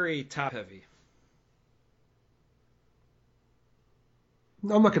very top heavy.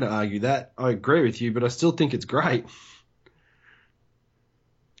 I'm not going to argue that. I agree with you, but I still think it's great.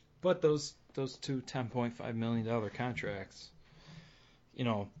 But those two $10.5 million contracts,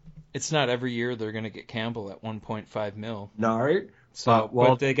 it's not every year they're going to get Campbell at 1.5 mil. No. So,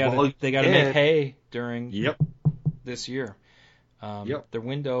 but they got to make hay during this year. Their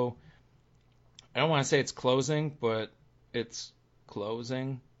window, I don't want to say it's closing, but it's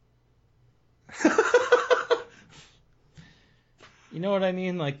closing. You know what I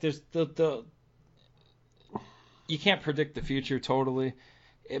mean? Like, there's you can't predict the future totally,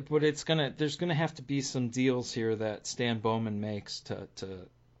 but there's gonna have to be some deals here that Stan Bowman makes to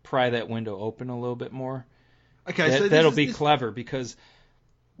pry that window open a little bit more. Okay, so that'll be clever, because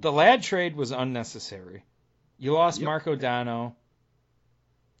the Ladd trade was unnecessary. You lost Marco Dano,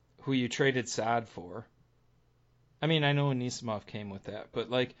 who you traded Saad for. I mean, I know Anisimov came with that, but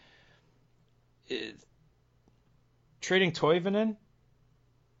like trading Toivonen,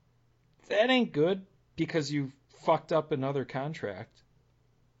 that ain't good because you fucked up another contract.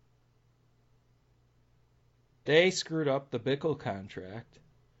 They screwed up the Bickle contract.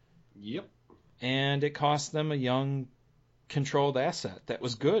 Yep. And it cost them a young, controlled asset that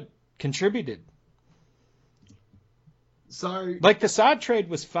was good, contributed. So, like, the Saad trade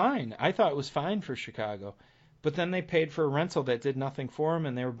was fine. I thought it was fine for Chicago. But then they paid for a rental that did nothing for them,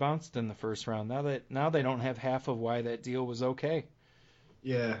 and they were bounced in the first round. Now they don't have half of why that deal was okay.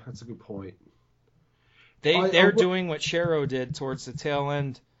 Yeah, that's a good point. They're doing what Shero did towards the tail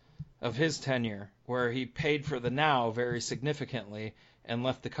end of his tenure, where he paid for the now very significantly and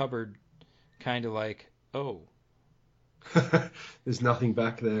left the cupboard kind of like, oh. There's nothing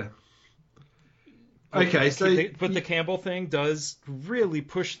back there. Okay, But the Campbell thing does really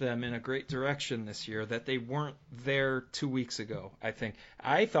push them in a great direction this year that they weren't there 2 weeks ago, I think.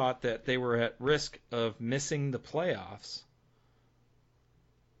 I thought that they were at risk of missing the playoffs.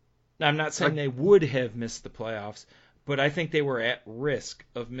 Now, I'm not saying they would have missed the playoffs, but I think they were at risk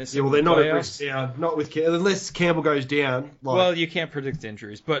of missing the playoffs. Yeah, well, they're not at risk now. Not with unless Campbell goes down. Well, you can't predict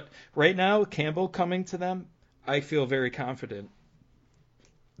injuries. But right now, Campbell coming to them, I feel very confident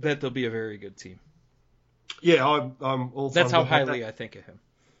that they'll be a very good team. Yeah, I'm all. That's how highly I think of him.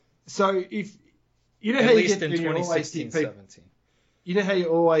 So if you know at how least you get in 2016-17, you know how you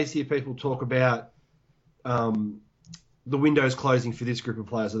always hear people talk about the windows closing for this group of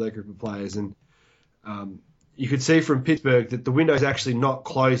players or that group of players, and you could see from Pittsburgh that the window's actually not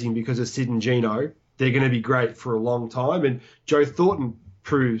closing because of Sid and Gino. They're going to be great for a long time, and Joe Thornton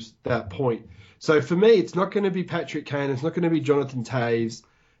proves that point. So for me, it's not going to be Patrick Kane, it's not going to be Jonathan Taves.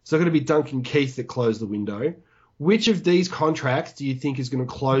 It's not going to be Duncan Keith that closed the window. Which of these contracts do you think is going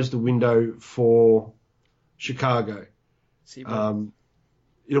to close the window for Chicago? Seabrook.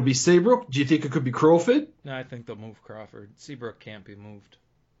 It'll be Seabrook. Do you think it could be Crawford? No, I think they'll move Crawford. Seabrook can't be moved.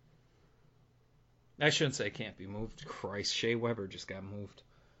 I shouldn't say can't be moved. Christ, Shea Weber just got moved.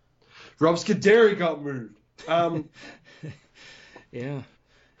 Rob Scuderi got moved. Yeah.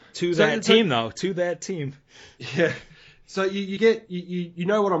 To that team, though. To that team. Yeah. So you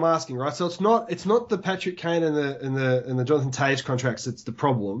know what I'm asking, right? So it's not the Patrick Kane and the Jonathan Taves contracts that's the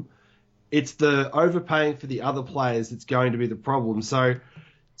problem. It's the overpaying for the other players that's going to be the problem. So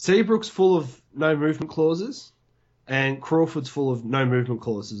Seabrook's full of no movement clauses, and Crawford's full of no movement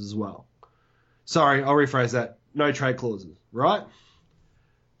clauses as well. Sorry, I'll rephrase that. No trade clauses, right?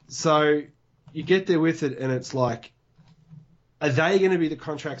 So you get there with it, and it's like, are they going to be the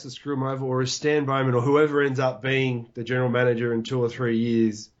contracts that screw them over, or is Stan Bowman or whoever ends up being the general manager in 2 or 3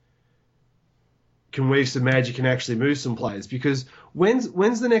 years can weave some magic and actually move some players? Because when's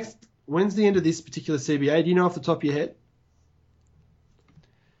the end of this particular CBA? Do you know off the top of your head?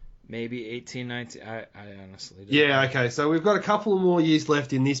 Maybe 18, 19. I honestly don't know. Okay. So we've got a couple of more years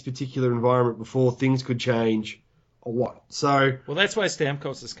left in this particular environment before things could change or what. So well, that's why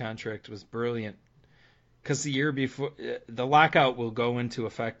Stamkos' contract was brilliant. Because the year before, the lockout will go into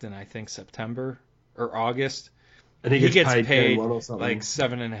effect in, I think, September or August. And he gets paid like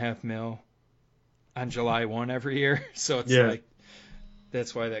 $7.5 million on July 1 every year. So it's like,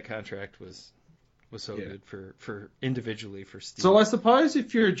 that's why that contract was so good for individually for Steve. So I suppose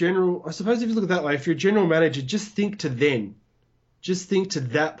if you look at it that way, if you're a general manager, just think to then. Just think to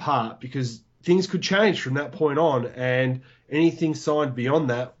that part, because things could change from that point on, and anything signed beyond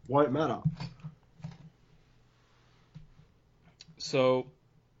that won't matter. So,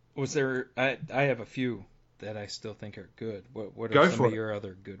 was there? I have a few that I still think are good. What are some of your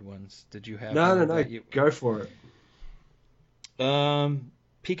other good ones? Did you have? No. Go for it. PK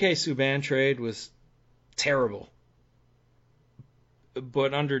Subban trade was terrible,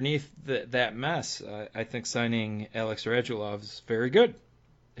 but underneath that mess, I think signing Alex Radulov is very good.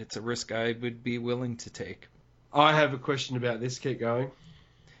 It's a risk I would be willing to take. I have a question about this. Keep going.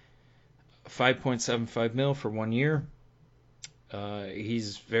 $5.75 million for 1 year.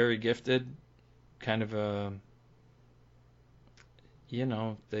 He's very gifted, kind of a,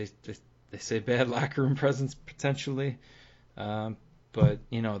 they say bad locker room presence potentially, but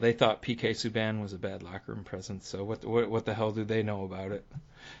they thought PK Subban was a bad locker room presence. So what the hell do they know about it?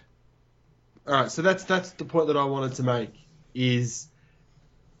 All right, so that's the point that I wanted to make is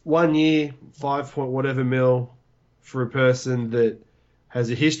 1 year, 5 point whatever mil for a person that has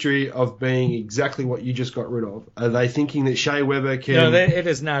a history of being exactly what you just got rid of. Are they thinking that Shea Weber can... No, it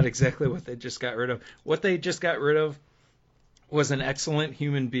is not exactly what they just got rid of. What they just got rid of was an excellent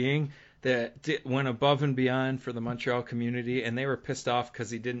human being that went above and beyond for the Montreal community, and they were pissed off because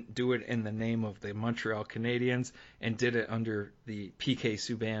he didn't do it in the name of the Montreal Canadiens and did it under the PK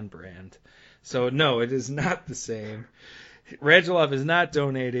Subban brand. So, no, it is not the same. Radulov is not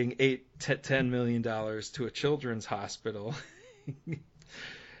donating $8 to $10 million to a children's hospital.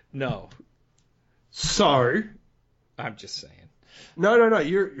 No. So, I'm just saying. No.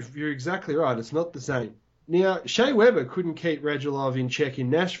 You're exactly right. It's not the same. Now, Shea Weber couldn't keep Radulov in check in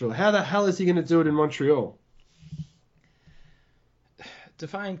Nashville. How the hell is he going to do it in Montreal?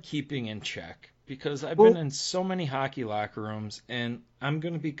 Define keeping in check. Because I've been in so many hockey locker rooms, and I'm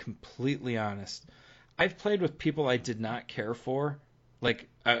going to be completely honest. I've played with people I did not care for. Like,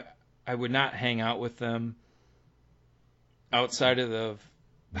 I would not hang out with them outside of the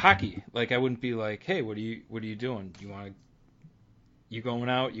hockey. Like, I wouldn't be like, hey, what are you doing? Do you want to, you going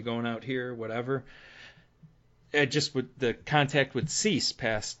out here, whatever. It just the contact would cease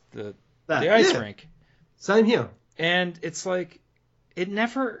past the ice rink. Same here. And it's like it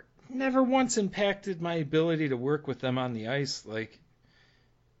never once impacted my ability to work with them on the ice. Like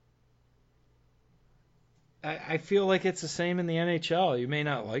I feel like it's the same in the NHL. You may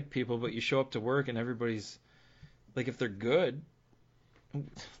not like people, but you show up to work and everybody's like, if they're good,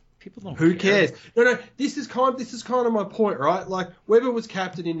 people don't care. Who cares? No. This is kind of my point, right? Like Weber was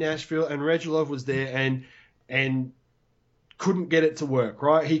captain in Nashville, and Radulov was there, and couldn't get it to work,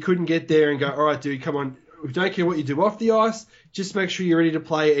 right? He couldn't get there and go, all right, dude, come on. We don't care what you do off the ice. Just make sure you're ready to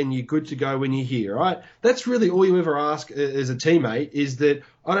play and you're good to go when you're here, right? That's really all you ever ask as a teammate, is that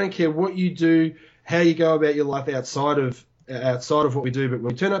I don't care what you do, how you go about your life outside of what we do, but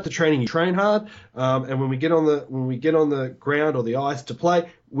when we turn up to training, you train hard, and when we get on the ground or the ice to play,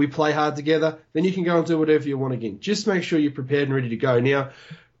 we play hard together. Then you can go and do whatever you want again. Just make sure you're prepared and ready to go. Now,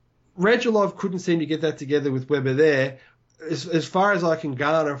 Radulov couldn't seem to get that together with Weber there. As far as I can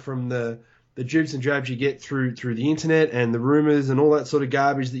garner from the dribs and drabs you get through the internet and the rumors and all that sort of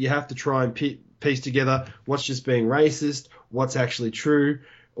garbage that you have to try and piece together what's just being racist, what's actually true,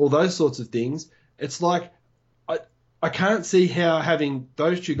 all those sorts of things. It's like I can't see how having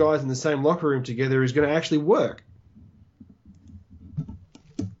those two guys in the same locker room together is going to actually work.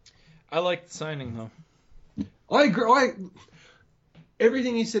 I like the signing, though. I agree.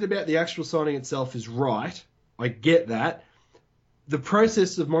 Everything you said about the actual signing itself is right. I get that. The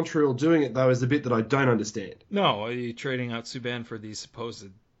process of Montreal doing it, though, is the bit that I don't understand. No, are you trading out Subban for these supposed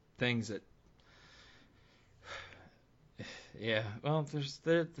things that... Yeah, well,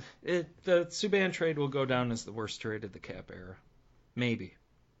 the Subban trade will go down as the worst trade of the Cap era. Maybe.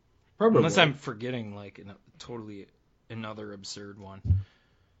 Probably. Unless I'm forgetting, like, totally another absurd one.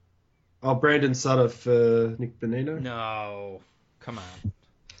 Oh, Brandon Sutter for Nick Bonino? No. Come on.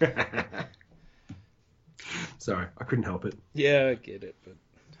 Sorry, I couldn't help it. Yeah, I get it, but...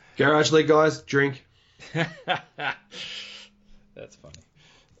 Garage League guys, drink. That's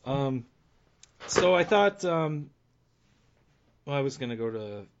funny. So I thought... Well, I was going to go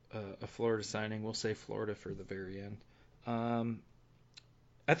to a Florida signing. We'll say Florida for the very end.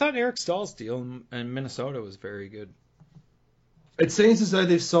 I thought Eric Stahl's deal in Minnesota was very good. It seems as though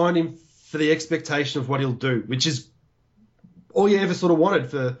they've signed him for the expectation of what he'll do, which is all you ever sort of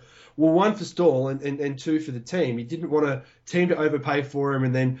wanted for, well, one for Stahl and two for the team. You didn't want a team to overpay for him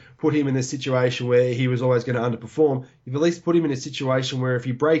and then put him in a situation where he was always going to underperform. You've at least put him in a situation where if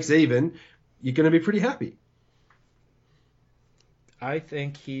he breaks even, you're going to be pretty happy. I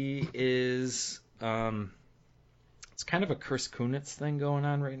think he is. It's kind of a Chris Kunitz thing going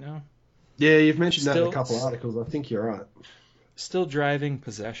on right now. Yeah, you've mentioned that in a couple of articles. I think you're right. Still driving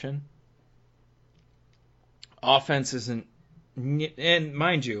possession. Offense isn't. And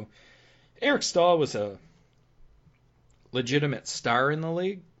mind you, Eric Stahl was a legitimate star in the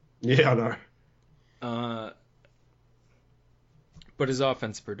league. Yeah, I know. But his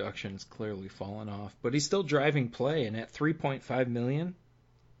offense production has clearly fallen off. But he's still driving play, and at $3.5 million,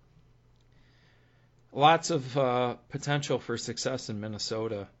 lots of potential for success in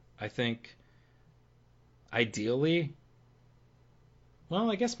Minnesota. I think, ideally,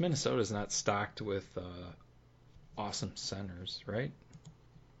 well, I guess Minnesota's not stocked with awesome centers, right?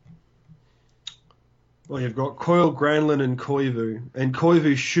 Well, you've got Coyle, Granlund, and Koivu. And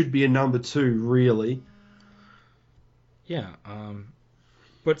Koivu should be a number 2, really. Yeah,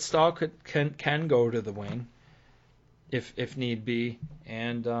 but Stahl can go to the wing if need be,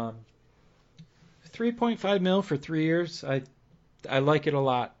 and $3.5 million for 3 years. I like it a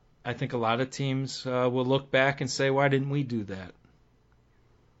lot. I think a lot of teams will look back and say, why didn't we do that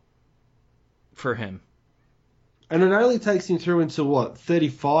for him? And it only takes him through until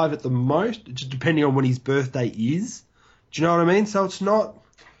 35 at the most, just depending on when his birthday is. Do you know what I mean? So it's not.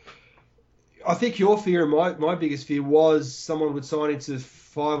 I think your fear and my biggest fear was someone would sign into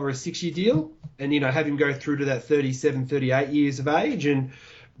 5 or a 6 year deal and, have him go through to that 37, 38 years of age. And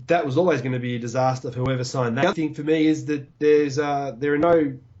that was always going to be a disaster for whoever signed that. The other thing for me is that there are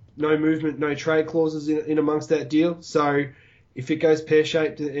no movement, no trade clauses in amongst that deal. So if it goes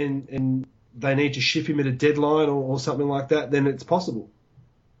pear-shaped and they need to ship him at a deadline or something like that, then it's possible.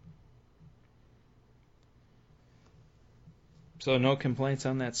 So no complaints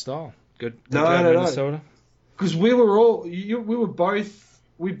on that Stahl. Good job, Minnesota. Because we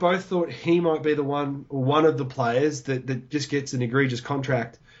both thought he might be the one or one of the players that just gets an egregious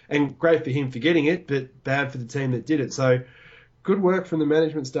contract, and great for him for getting it, but bad for the team that did it. So good work from the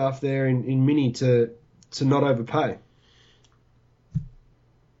management staff there in Mini to not overpay.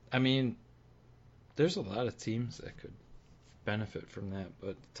 I mean, there's a lot of teams that could benefit from that.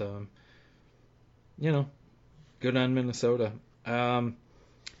 But good on Minnesota.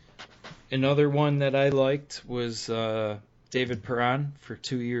 Another one that I liked was David Perron for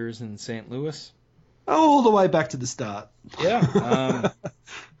 2 years in St. Louis. All the way back to the start. Yeah.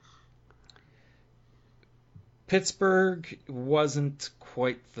 Pittsburgh wasn't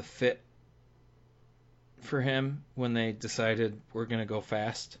quite the fit for him when they decided we're going to go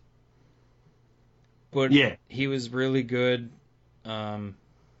fast. But yeah, he was really good in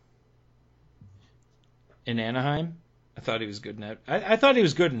Anaheim. I thought he was good in I thought he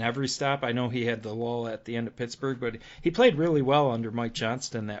was good in every stop. I know he had the lull at the end of Pittsburgh, but he played really well under Mike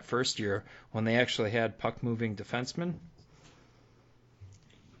Johnston that first year when they actually had puck-moving defensemen.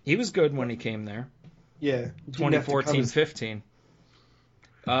 He was good when he came there. Yeah, 2014-15.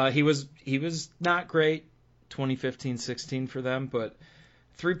 He was not great 2015-16 for them, but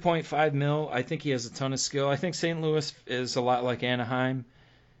 $3.5 million. I think he has a ton of skill. I think St. Louis is a lot like Anaheim.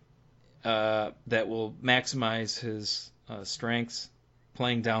 That will maximize his strengths,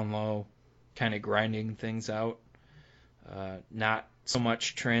 playing down low, kind of grinding things out, not so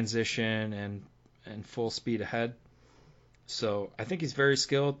much transition and full speed ahead. So I think he's very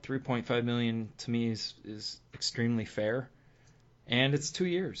skilled. $3.5 million to me is extremely fair, and it's 2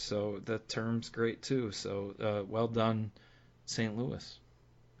 years, so the term's great too. So well done, St. Louis.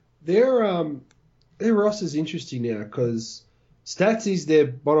 Their roster's interesting now because Statsy's their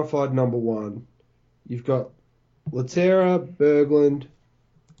bona fide number one. You've got Laterra, Berglund,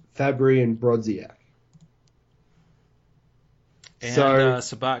 Fabry, and Brodziak. And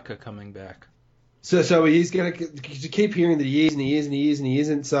Sabatka coming back. So he's going to keep hearing that he is and he is and he is and he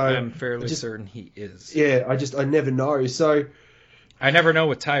isn't. So I'm fairly certain he is. Yeah, I never know. So I never know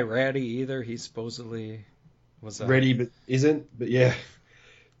with Ty Ratty either. He supposedly was ready but isn't. But yeah.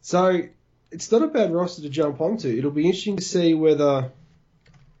 So it's not a bad roster to jump onto. It'll be interesting to see whether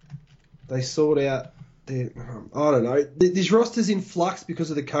they sort out their... I don't know. This roster's in flux because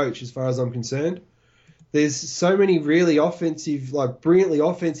of the coach, as far as I'm concerned. There's so many really offensive, like brilliantly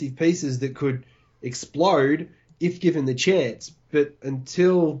offensive pieces that could explode if given the chance. But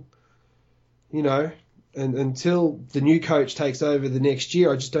until the new coach takes over the next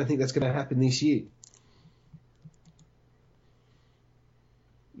year, I just don't think that's going to happen this year.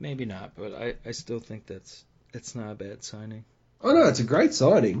 Maybe not, but I still think it's not a bad signing. Oh no, it's a great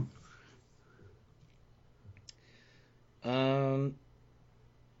signing.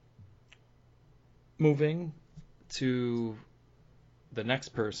 Moving to the next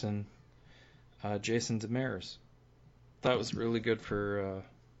person, Jason Demers. That was really good for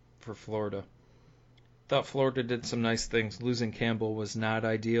Florida. Thought Florida did some nice things. Losing Campbell was not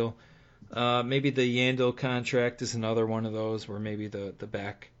ideal. Maybe the Yandel contract is another one of those where maybe the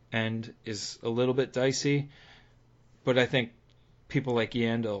back end is a little bit dicey. But I think people like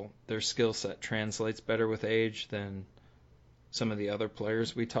Yandel, their skill set translates better with age than some of the other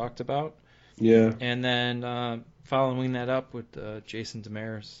players we talked about. Yeah. And then following that up with Jason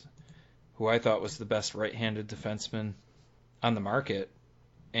Demers, who I thought was the best right-handed defenseman on the market.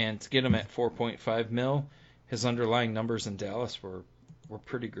 And to get him at $4.5 million, his underlying numbers in Dallas were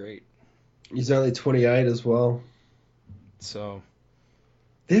pretty great. He's only 28 as well. So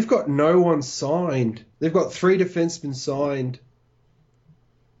they've got no one signed. They've got 3 defensemen signed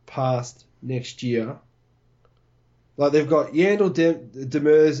past next year. Like they've got Yandel,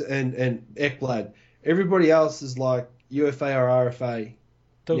 Demers, and Ekblad. Everybody else is like UFA or RFA.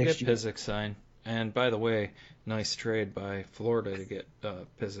 They'll get Pysyk signed. And by the way, nice trade by Florida to get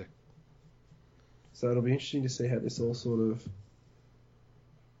Pysyk. So it'll be interesting to see how this all sort of...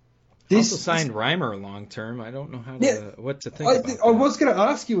 Also signed Reimer long term. I don't know what to think about that. I was going to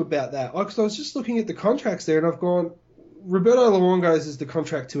ask you about that because I was just looking at the contracts there and I've gone, Roberto Luongo's is the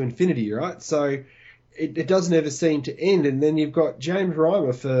contract to infinity, right? So it doesn't ever seem to end. And then you've got James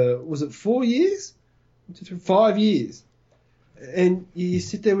Reimer for, was it 4 years? 5 years. And you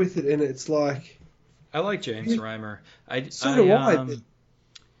sit there with it and it's like... I like James Reimer. So do I.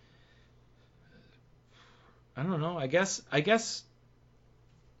 I don't know. I guess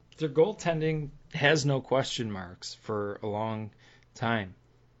their goaltending has no question marks for a long time.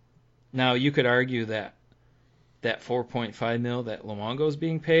 Now, you could argue that $4.5 million that Luongo's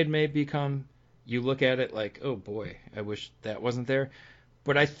being paid may become, you look at it like, oh boy, I wish that wasn't there.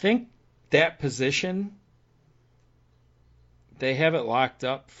 But I think that position, they have it locked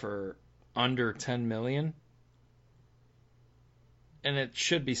up for under $10 million. And it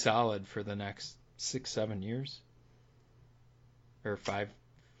should be solid for the next 6-7 years. Or 5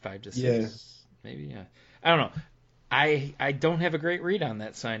 to 6, yeah. Maybe, yeah. I don't know. I don't have a great read on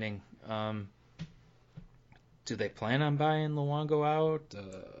that signing. do they plan on buying Luongo out?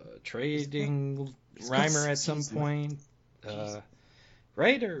 Trading Reimer at some point?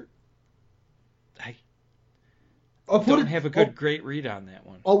 Right? Or I don't have a great read on that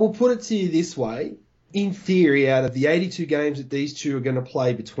one. I will put it to you this way. In theory, out of the 82 games that these two are going to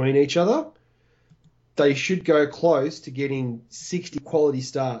play between each other, they should go close to getting 60 quality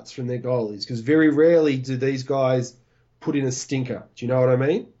starts from their goalies, because very rarely do these guys put in a stinker. Do you know what I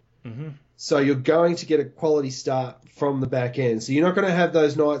mean? Mm-hmm. So you're going to get a quality start from the back end. So you're not going to have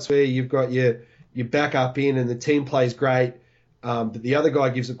those nights where you've got your backup in and the team plays great, but the other guy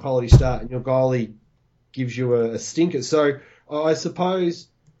gives a quality start and your goalie gives you a stinker. So I suppose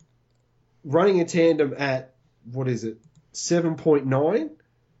running a tandem at, 7.9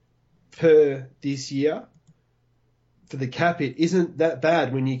 per this year for the cap hit isn't that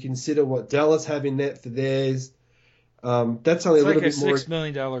bad when you consider what Dallas have in net for theirs. That's only it's a little like bit more. $6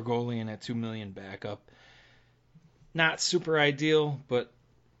 million goalie and a $2 million backup. Not super ideal, but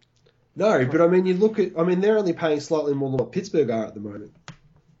No, but I mean, they're only paying slightly more than what Pittsburgh are at the moment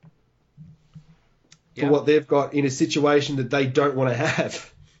for what they've got in a situation that they don't want to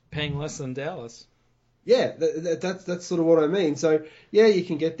have. Paying less than Dallas. Yeah, that's sort of what I mean. So yeah, you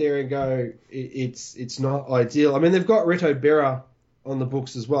can get there and go, it's not ideal. I mean, they've got Reto Berra on the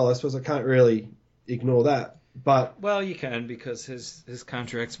books as well. I suppose I can't really ignore that. But well, you can, because his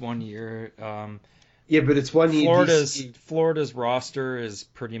contract's 1 year. Yeah, but it's 1 year. Florida's roster is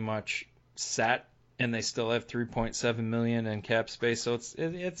pretty much set, and they still have $3.7 million in cap space, so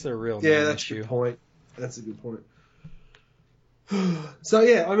it's a real that's issue. A good point. That's a good point. So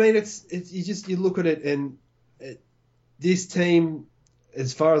yeah, I mean, it's you look at it, and this team,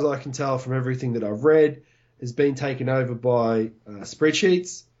 as far as I can tell from everything that I've read, has been taken over by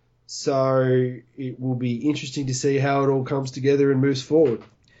spreadsheets. So it will be interesting to see how it all comes together and moves forward.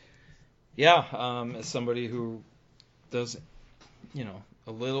 Yeah, as somebody who does,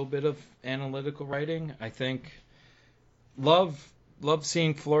 a little bit of analytical writing, I think love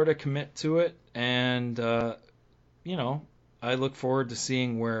seeing Florida commit to it, and I look forward to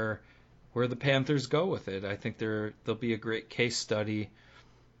seeing where the Panthers go with it. I think they'll be a great case study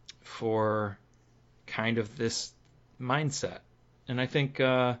for kind of this mindset, and I think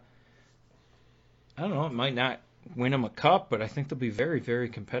I don't know, it might not win them a cup, but I think they'll be very, very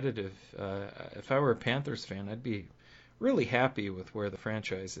competitive. If I were a Panthers fan, I'd be really happy with where the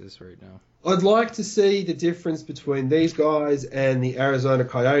franchise is right now. I'd like to see the difference between these guys and the Arizona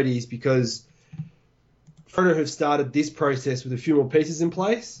Coyotes, because Florida have started this process with a few more pieces in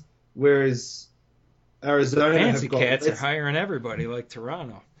place, whereas Arizona Fancy have got... Cats are hiring everybody like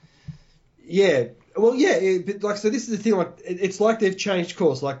Toronto. Yeah. Well, yeah, but so this is the thing, it's like they've changed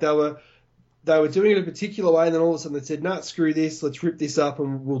course. Like they were doing it a particular way, and then all of a sudden they said, "Nah, screw this, let's rip this up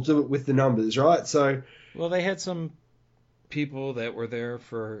and we'll do it with the numbers," right? So, well, they had some people that were there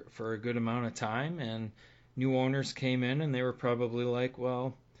for a good amount of time, and new owners came in, and they were probably like,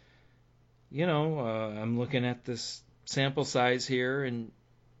 well, I'm looking at this sample size here and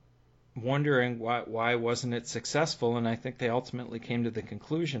wondering why wasn't it successful, and I think they ultimately came to the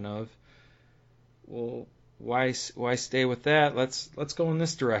conclusion of, well, why stay with that? Let's go in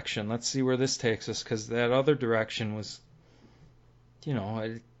this direction. Let's see where this takes us, because that other direction was,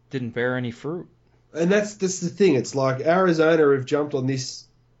 it didn't bear any fruit. And that's the thing. It's like Arizona have jumped on this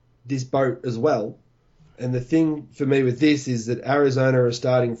boat as well. And the thing for me with this is that Arizona are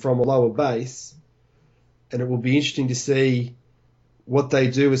starting from a lower base, and it will be interesting to see what they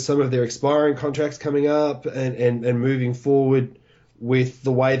do with some of their expiring contracts coming up and moving forward with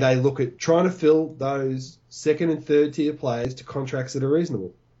the way they look at trying to fill those second and third tier players to contracts that are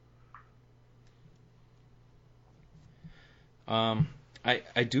reasonable.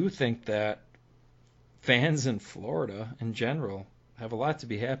 I do think that fans in Florida in general have a lot to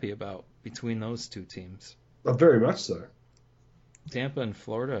be happy about between those two teams. Very much so. Tampa and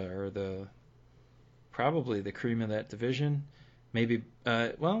Florida are probably the cream of that division. Maybe,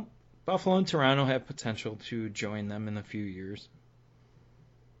 Buffalo and Toronto have potential to join them in a few years.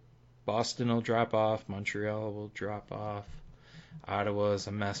 Boston will drop off. Montreal will drop off. Ottawa's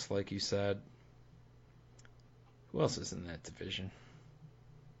a mess, like you said. Who else is in that division?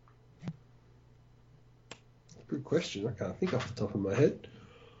 Good question. I can't think off the top of my head.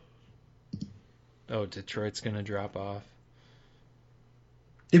 Oh, Detroit's going to drop off.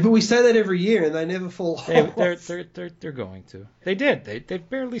 Yeah, but we say that every year, and they never fall off. They're going to. They did. They've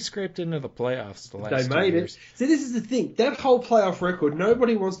barely scraped into the playoffs the last 2 years. So this is the thing. That whole playoff record,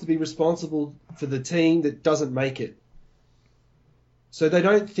 nobody wants to be responsible for the team that doesn't make it. So they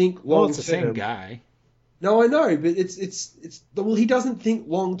don't think long term. Well, it's the same guy. No, I know, but it's well, he doesn't think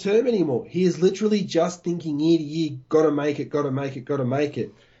long term anymore. He is literally just thinking year to year, gotta make it, gotta make it, gotta make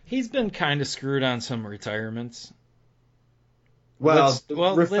it. He's been kind of screwed on some retirements. Well,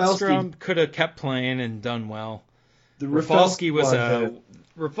 Lidstrom could have kept playing and done well. The Rafalski was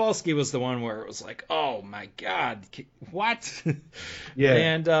the one where it was like, oh my god, what? Yeah.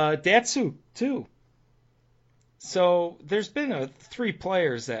 And Datsuk too. So there's been 3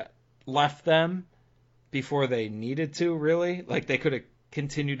 players that left them before they needed to, really. Like they could have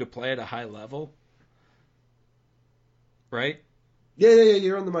continued to play at a high level. Right? Yeah,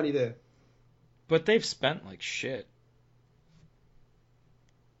 you're on the money there. But they've spent like shit.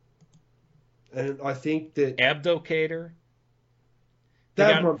 And I think that Abdelkader. They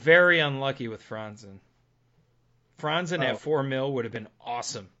got very unlucky with Franzen. Franzen at $4 million would have been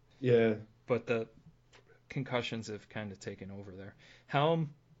awesome. Yeah. But the concussions have kind of taken over there. Helm,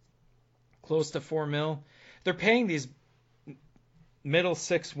 close to $4 million. They're paying these middle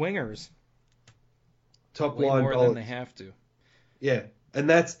 6 wingers top way line more dollars. than they have to. Yeah, and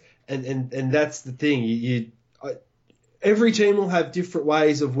that's the thing. Every team will have different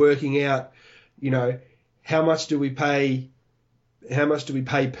ways of working out. How much do we pay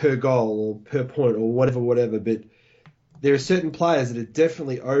per goal or per point or whatever. But there are certain players that are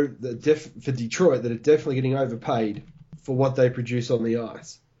definitely for Detroit that are definitely getting overpaid for what they produce on the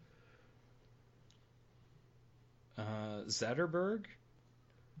ice. Zetterberg.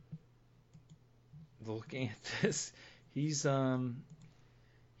 Looking at this, he's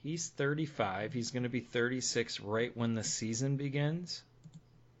 35. He's going to be 36 right when the season begins.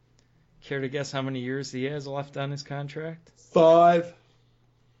 Care to guess how many years he has left on his contract? 5.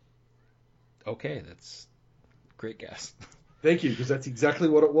 Okay, that's a great guess. Thank you, because that's exactly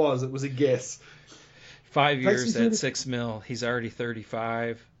what it was. It was a guess. 5 years at $6 million. He's already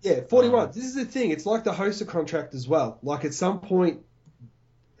 35. Yeah, 41. This is the thing. It's like the Hossa contract as well. Like at some point,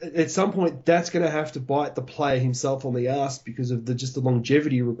 that's going to have to bite the player himself on the ass because of the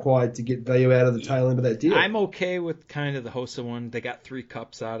longevity required to get value out of the tail end of that deal. I'm okay with kind of the Hossa one. They got 3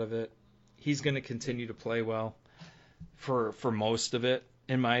 cups out of it. He's going to continue to play well for most of it,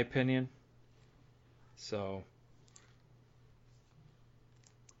 in my opinion. So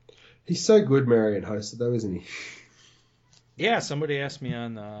he's so good, Marian Hossa, though, isn't he? Yeah, somebody asked me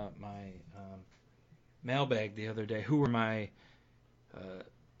on my mailbag the other day, who were my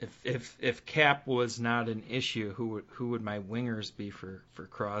if cap was not an issue, who would my wingers be for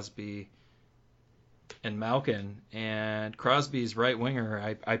Crosby and Malkin? And Crosby's right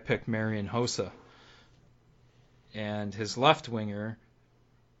winger, I picked Marian Hossa, and his left winger,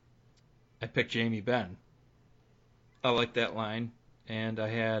 I picked Jamie Benn. I like that line, and I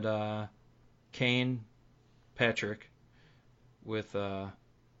had Kane, Patrick, with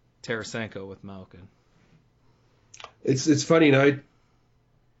Tarasenko with Malkin. It's funny,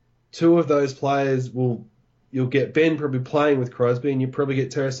 2 of those players you'll get Ben probably playing with Crosby, and you probably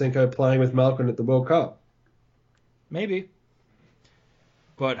get Tarasenko playing with Malkin at the World Cup. Maybe.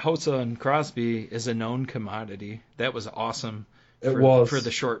 But Hossa and Crosby is a known commodity. That was awesome. For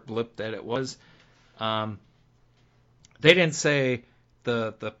the short blip that it was. They didn't say,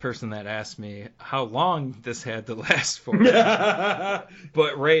 the person that asked me how long this had to last for.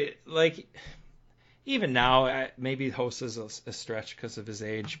 But even now, maybe Hossa's a stretch because of his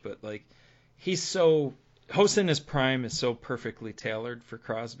age, but Hossa in his prime is so perfectly tailored for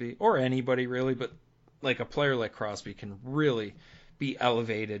Crosby, or anybody really, but like a player like Crosby can really be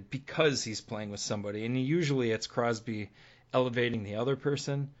elevated because he's playing with somebody, and usually it's Crosby elevating the other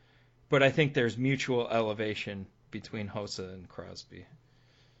person, but I think there's mutual elevation between Hossa and Crosby,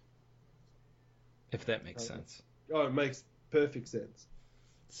 if that makes sense. Oh, it makes perfect sense.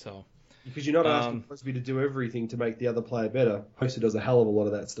 So, because you're not asking Crosby to do everything to make the other player better. Hossa does a hell of a lot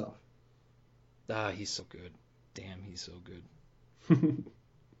of that stuff. He's so good. Damn, he's so good.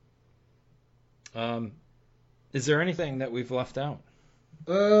 Is there anything that we've left out?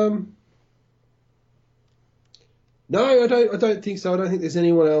 No, I don't think so. I don't think there's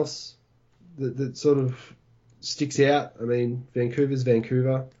anyone else that sort of sticks out. I mean, Vancouver's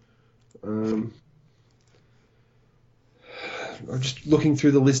Vancouver. I'm just looking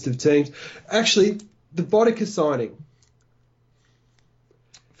through the list of teams. Actually, the Boddicker signing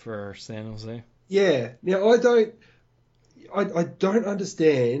for San Jose. Yeah. Now I don't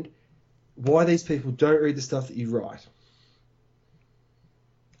understand why these people don't read the stuff that you write.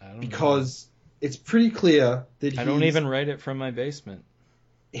 Because it's pretty clear that I don't even write it from my basement.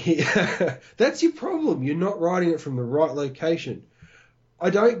 That's your problem. You're not writing it from the right location. I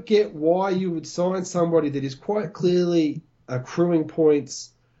don't get why you would sign somebody that is quite clearly accruing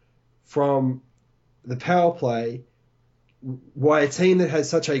points from the power play, why a team that has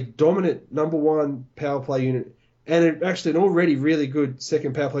such a dominant number one power play unit and actually an already really good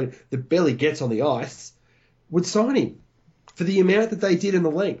second power play that barely gets on the ice would sign him for the amount that they did in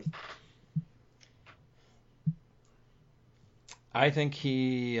the length. I think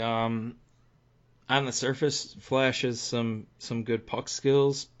he, on the surface, flashes some good puck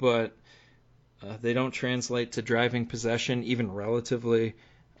skills, but they don't translate to driving possession, even relatively,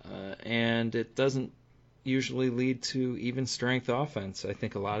 and it doesn't usually lead to even strength offense. I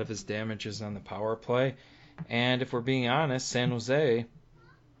think a lot of his damage is on the power play, and if we're being honest, San Jose,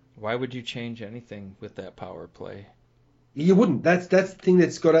 why would you change anything with that power play? You wouldn't. That's the thing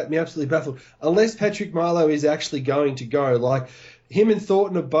that's got me absolutely baffled. Unless Patrick Marleau is actually going to go. Like, him and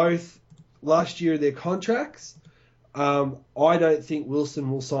Thornton are both last year of their contracts. I don't think Wilson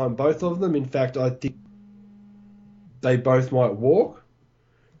will sign both of them. In fact, I think they both might walk.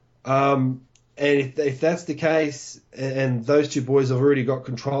 And if that's the case, and those two boys have already got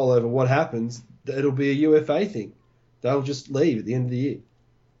control over what happens, it'll be a UFA thing. They'll just leave at the end of the year.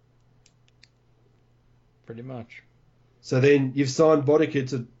 Pretty much. So then you've signed Boddicker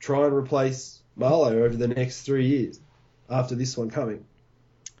to try and replace Marleau over the next 3 years after this one coming.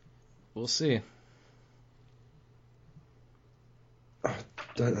 We'll see. I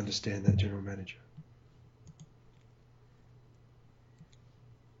don't understand that general manager.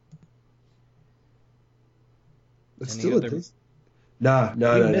 It's Any still other... a thing. No.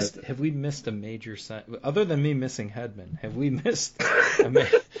 Have we missed a major sign? Other than me missing Hedman, have we missed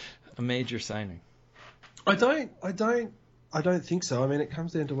a major signing? I don't think so. I mean, it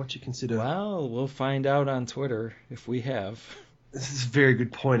comes down to what you consider. Well, we'll find out on Twitter if we have. This is a very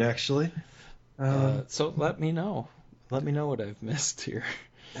good point, actually. So let me know. Let me know what I've missed here.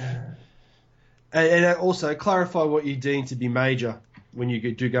 And also clarify what you deem to be major when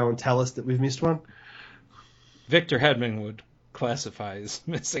you do go and tell us that we've missed one. Victor Hedman would classify as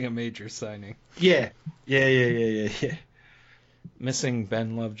missing a major signing. Yeah. Missing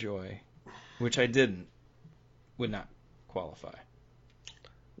Ben Lovejoy, which I didn't, would not qualify.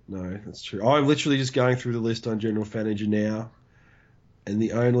 No, that's true. I'm literally just going through the list on General Manager now, and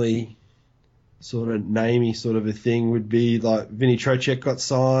the only sort of namey sort of a thing would be like Vinny Trocheck got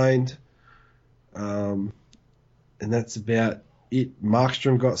signed, and that's about it.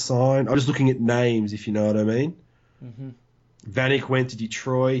 Markstrom got signed. I'm just looking at names, if you know what I mean. Mm-hmm. Vanek went to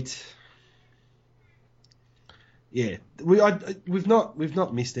Detroit. Yeah, we've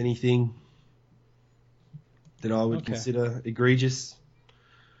not missed anything that I would consider egregious.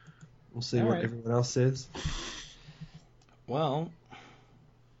 We'll see what everyone else says. Well,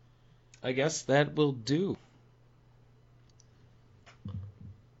 I guess that will do.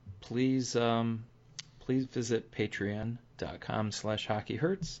 Please visit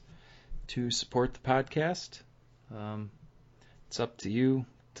patreon.com/hockeyhurts to support the podcast. It's up to you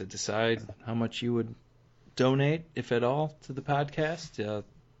to decide how much you would donate, if at all, to the podcast.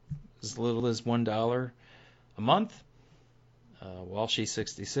 As little as $1 a month.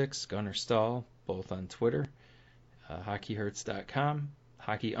 Walshy66, Gunnar Stahl, both on Twitter. HockeyHurts.com,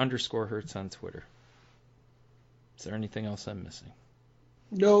 Hockey_Hurts on Twitter. Is there anything else I'm missing?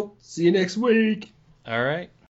 Nope. See you next week. All right.